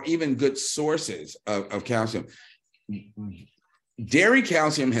calcium or even good sources of calcium. Dairy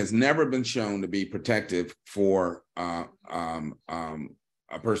calcium has never been shown to be protective for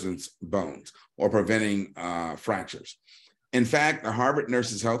a person's bones or preventing fractures. In fact, the Harvard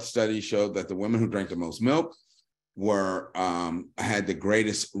Nurses Health Study showed that the women who drank the most milk had the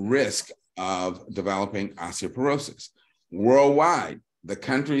greatest risk of developing osteoporosis. Worldwide, the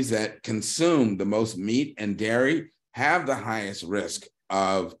countries that consume the most meat and dairy have the highest risk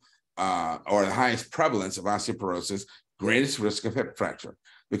of, or the highest prevalence of osteoporosis, greatest risk of hip fracture,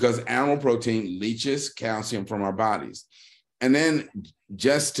 because animal protein leaches calcium from our bodies. And then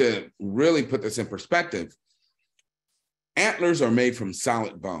just to really put this in perspective, antlers are made from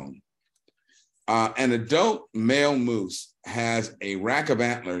solid bone. An adult male moose has a rack of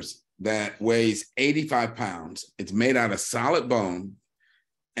antlers that weighs 85 pounds. It's made out of solid bone,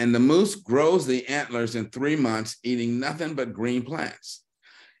 and the moose grows the antlers in 3 months, eating nothing but green plants.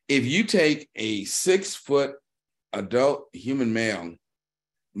 If you take a 6-foot adult human male,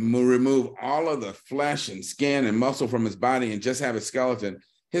 remove all of the flesh and skin and muscle from his body and just have a skeleton,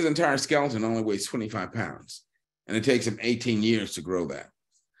 his entire skeleton only weighs 25 pounds. And it takes him 18 years to grow that.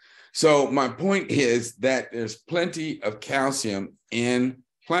 So my point is that there's plenty of calcium in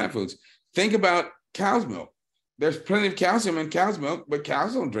plant foods. Think about cow's milk. There's plenty of calcium in cow's milk, but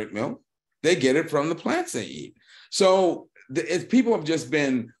cows don't drink milk. They get it from the plants they eat. So people have just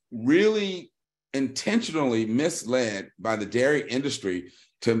been really intentionally misled by the dairy industry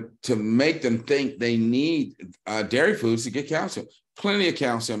to make them think they need dairy foods to get calcium. Plenty of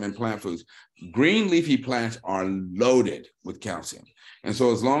calcium in plant foods. Green leafy plants are loaded with calcium. And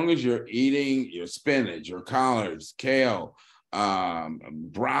so as long as you're eating your spinach, your collards, kale,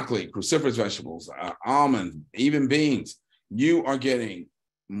 broccoli, cruciferous vegetables, almonds, even beans, you are getting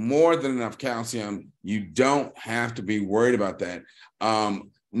more than enough calcium. You don't have to be worried about that.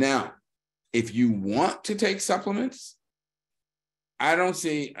 Now, if you want to take supplements, I don't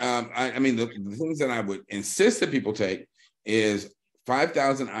see, I mean, the things that I would insist that people take is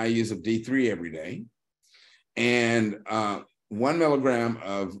 5,000 IUs of D3 every day and 1 milligram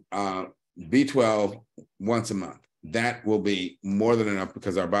of B12 once a month. That will be more than enough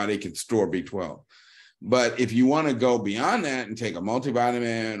because our body can store B12. But if you want to go beyond that and take a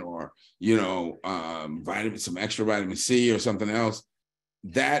multivitamin or, some extra vitamin C or something else,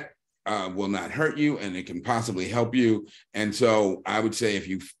 that will not hurt you and it can possibly help you. And so I would say if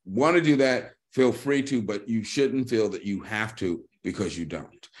you want to do that, feel free to, but you shouldn't feel that you have to because you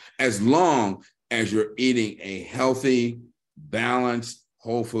don't. As long as you're eating a healthy, balanced,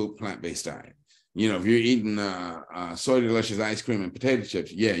 whole food, plant-based diet. If you're eating soy delicious ice cream and potato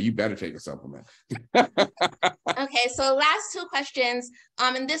chips, yeah, you better take a supplement. Okay, so last 2 questions.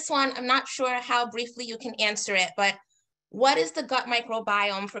 And this one, I'm not sure how briefly you can answer it, but what is the gut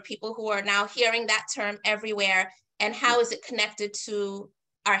microbiome for people who are now hearing that term everywhere, and how is it connected to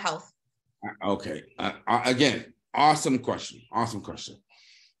our health? Okay, again, awesome question.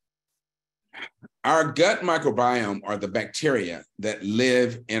 Our gut microbiome are the bacteria that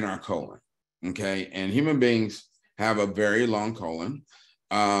live in our colon, okay? And human beings have a very long colon.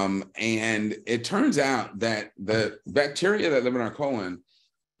 And it turns out that the bacteria that live in our colon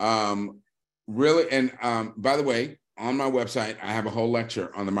really, and by the way, on my website, I have a whole lecture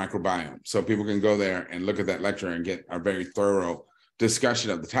on the microbiome. So people can go there and look at that lecture and get a very thorough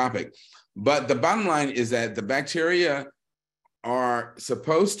discussion of the topic. But the bottom line is that the bacteria are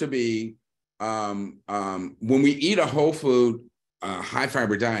supposed to be, when we eat a whole food, high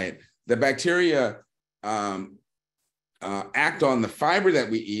fiber diet, the bacteria act on the fiber that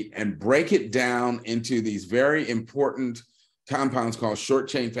we eat and break it down into these very important compounds called short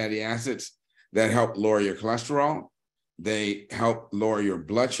chain fatty acids that help lower your cholesterol. They help lower your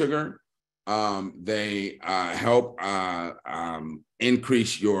blood sugar. They help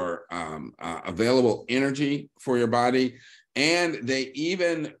increase your available energy for your body. And they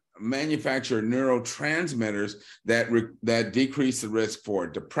even manufacture neurotransmitters that decrease the risk for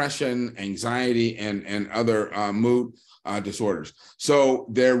depression, anxiety, and other mood disorders. So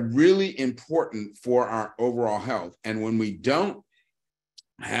they're really important for our overall health. And when we don't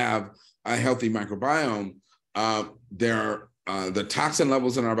have a healthy microbiome, the toxin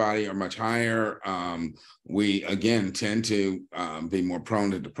levels in our body are much higher. We, again, tend to be more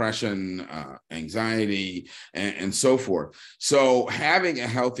prone to depression, anxiety, and so forth. So having a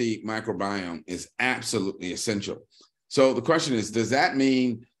healthy microbiome is absolutely essential. So the question is, does that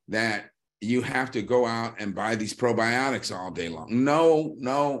mean that you have to go out and buy these probiotics all day long?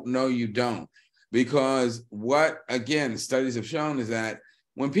 No, you don't. Because what, again, studies have shown is that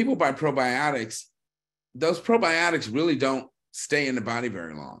when people buy probiotics, those probiotics really don't stay in the body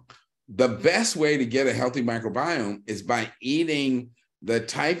very long. The best way to get a healthy microbiome is by eating the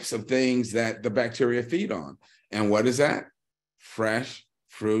types of things that the bacteria feed on. And what is that? Fresh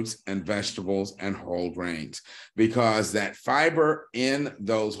fruits and vegetables and whole grains, because that fiber in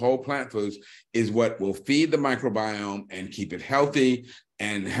those whole plant foods is what will feed the microbiome and keep it healthy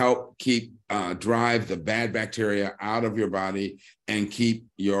and help drive the bad bacteria out of your body and keep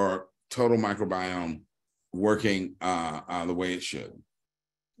your total microbiome working the way it should.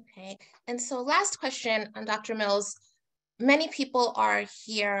 Okay, and so last question on Dr. Mills. Many people are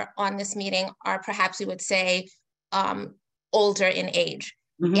here on this meeting are perhaps we would say older in age.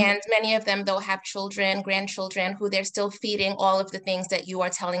 Mm-hmm. And many of them, though, have children, grandchildren, who they're still feeding all of the things that you are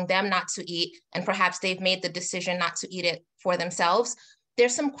telling them not to eat, and perhaps they've made the decision not to eat it for themselves.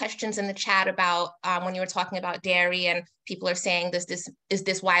 There's some questions in the chat about when you were talking about dairy, and people are saying, is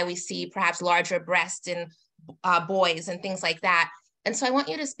this why we see perhaps larger breasts in boys and things like that? And so I want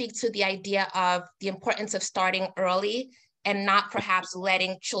you to speak to the idea of the importance of starting early and not perhaps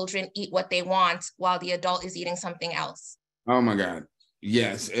letting children eat what they want while the adult is eating something else. Oh my God.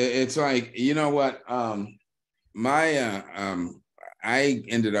 Yes. It's like, you know what? I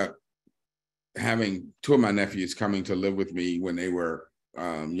ended up having two of my nephews coming to live with me when they were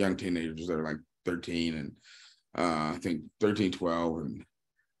young teenagers. They're like 13 and I think 13, 12.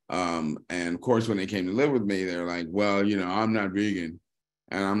 And of course, when they came to live with me, they're like, well, you know, I'm not vegan.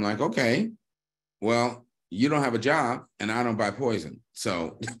 And I'm like, okay, well, you don't have a job and I don't buy poison.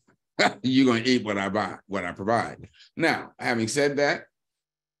 So you're going to eat what I buy, what I provide. Now, having said that,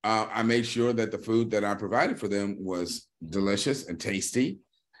 I made sure that the food that I provided for them was delicious and tasty.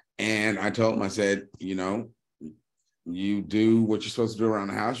 And I told them, I said, you know, you do what you're supposed to do around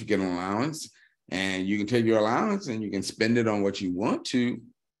the house. You get an allowance and you can take your allowance and you can spend it on what you want to,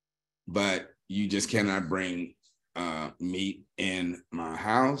 but you just cannot bring meat in my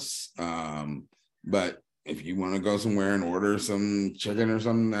house. But if you want to go somewhere and order some chicken or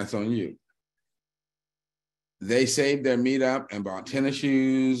something, that's on you. They saved their meat up and bought tennis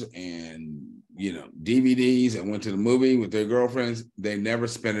shoes and, you know, DVDs and went to the movie with their girlfriends. They never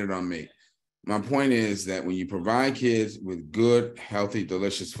spent it on me. My point is that when you provide kids with good, healthy,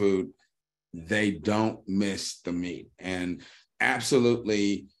 delicious food, they don't miss the meat. And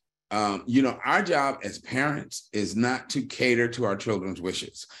absolutely, you know, our job as parents is not to cater to our children's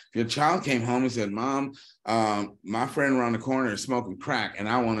wishes. If your child came home and said, Mom, my friend around the corner is smoking crack and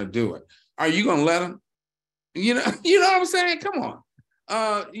I want to do it. Are you going to let him? You know what I'm saying? Come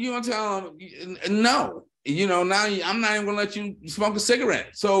on. You want to tell them, no, you know, now I'm not even going to let you smoke a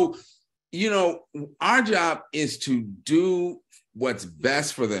cigarette. So, you know, our job is to do what's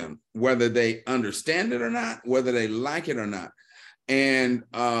best for them, whether they understand it or not, whether they like it or not. And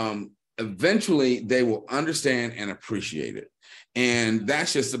eventually they will understand and appreciate it. And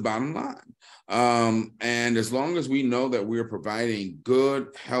that's just the bottom line. And as long as we know that we're providing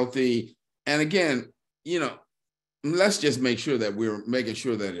good, healthy, and again, you know, let's just make sure that we're making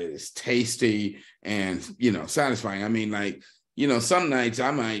sure that it is tasty and, you know, satisfying. I mean, like, you know, some nights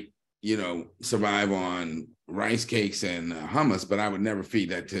I might, you know, survive on rice cakes and hummus, but I would never feed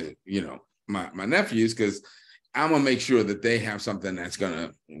that to, you know, my nephews, because I'm going to make sure that they have something that's going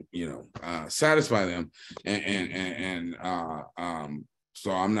to, you know, satisfy them. And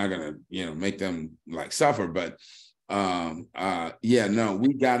so I'm not going to, you know, make them like suffer. But yeah, no,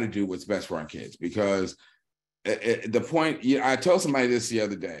 we got to do what's best for our kids, because the point, I told somebody this the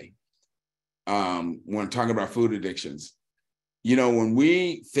other day when talking about food addictions. You know, when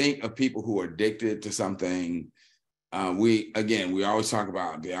we think of people who are addicted to something, we always talk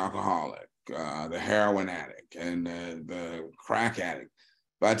about the alcoholic, the heroin addict, and the crack addict.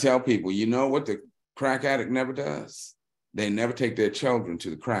 But I tell people, you know what the crack addict never does? They never take their children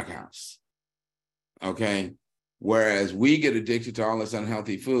to the crack house. Okay? Whereas we get addicted to all this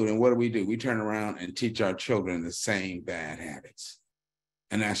unhealthy food, and what do? We turn around and teach our children the same bad habits.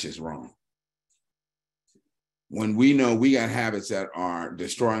 And that's just wrong. When we know we got habits that are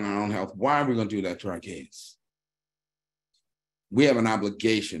destroying our own health, why are we going to do that to our kids? We have an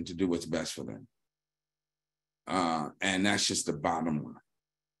obligation to do what's best for them. And that's just the bottom line.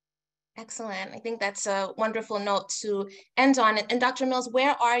 Excellent. I think that's a wonderful note to end on. And Dr. Mills,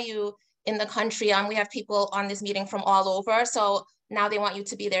 where are you in the country? We have people on this meeting from all over. So now they want you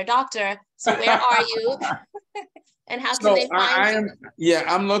to be their doctor. So where are you? And how can they find you?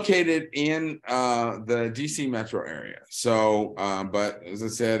 I'm located in the DC metro area. So, but as I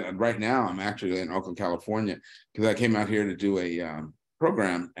said, right now I'm actually in Oakland, California, because I came out here to do a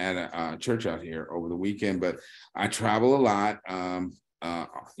program at a church out here over the weekend. But I travel a lot,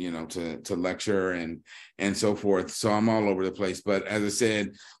 you know, to lecture and so forth. So I'm all over the place. But as I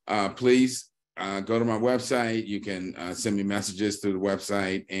said, please go to my website. You can send me messages through the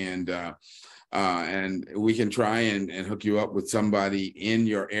website, and and we can try and hook you up with somebody in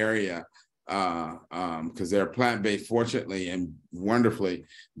your area, because they're plant-based. Fortunately and wonderfully,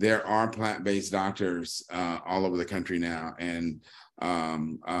 there are plant-based doctors all over the country now, and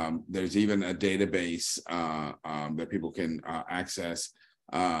there's even a database that people can access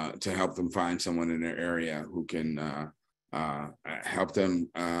to help them find someone in their area who can help them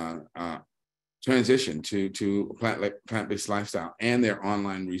transition to plant-based lifestyle, and their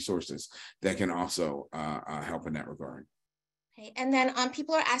online resources that can also help in that regard. Okay. And then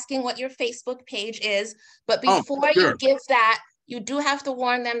people are asking what your Facebook page is, but before you give that, you do have to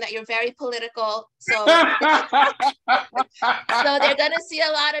warn them that you're very political. So, so they're going to see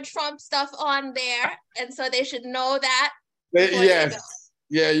a lot of Trump stuff on there. And so they should know that. Yes.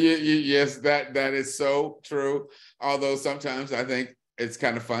 Yeah, yes, that is so true. Although sometimes I think it's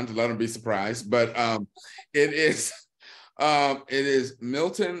kind of fun to let them be surprised, but it is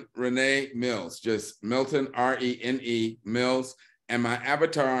Milton Renee Mills, just Milton, R-E-N-E Mills. And my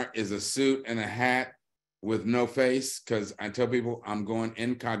avatar is a suit and a hat with no face, because I tell people I'm going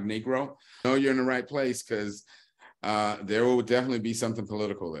incognito. Know you're in the right place, because there will definitely be something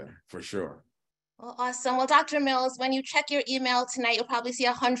political there for sure. Well, awesome. Well, Dr. Mills, when you check your email tonight, you'll probably see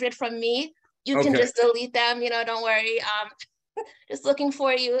 100 from me. You can just delete them, don't worry. Just looking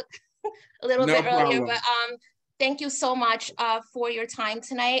for you a little bit earlier, but thank you so much for your time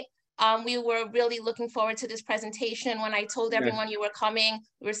tonight. We were really looking forward to this presentation. When I told everyone you were coming,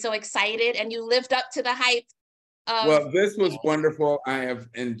 we were so excited, and you lived up to the hype. Well, this was wonderful. I have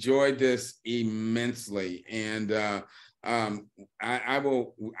enjoyed this immensely, and I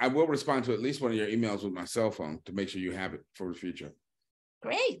will respond to at least one of your emails with my cell phone to make sure you have it for the future.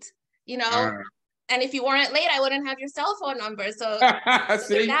 Great. And if you weren't late, I wouldn't have your cell phone number. So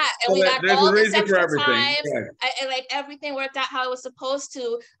see that. And we got all this extra time. And like everything worked out how it was supposed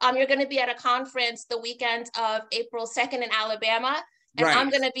to. You're going to be at a conference the weekend of April 2nd in Alabama. And I'm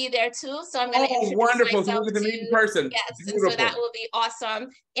going to be there too. So I'm going to introduce myself to you. Person. Yes, and so that will be awesome.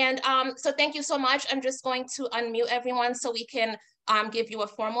 And so thank you so much. I'm just going to unmute everyone so we can give you a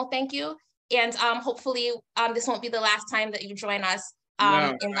formal thank you. And hopefully this won't be the last time that you join us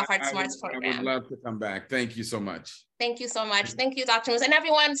in the HeartSmarts program. I would love to come back. Thank you so much. Thank you so much. Thank you, Dr. Mills. And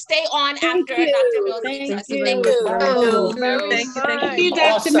everyone, stay on after Dr. Mills leaves us. So thank you. Thank you,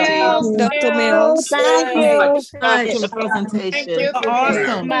 Dr. Mills. Dr. Mills. Thank you. Thank you for the presentation.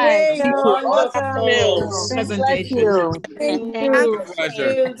 Awesome. Dr. Mills. Presentation. Thank you.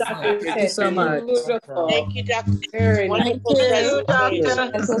 Thank you so much. Thank you, Dr. Very wonderful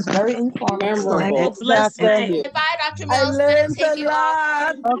presentation. This was very informative. Goodbye, Dr. Mills. I learned a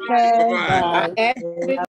lot. Okay. Bye.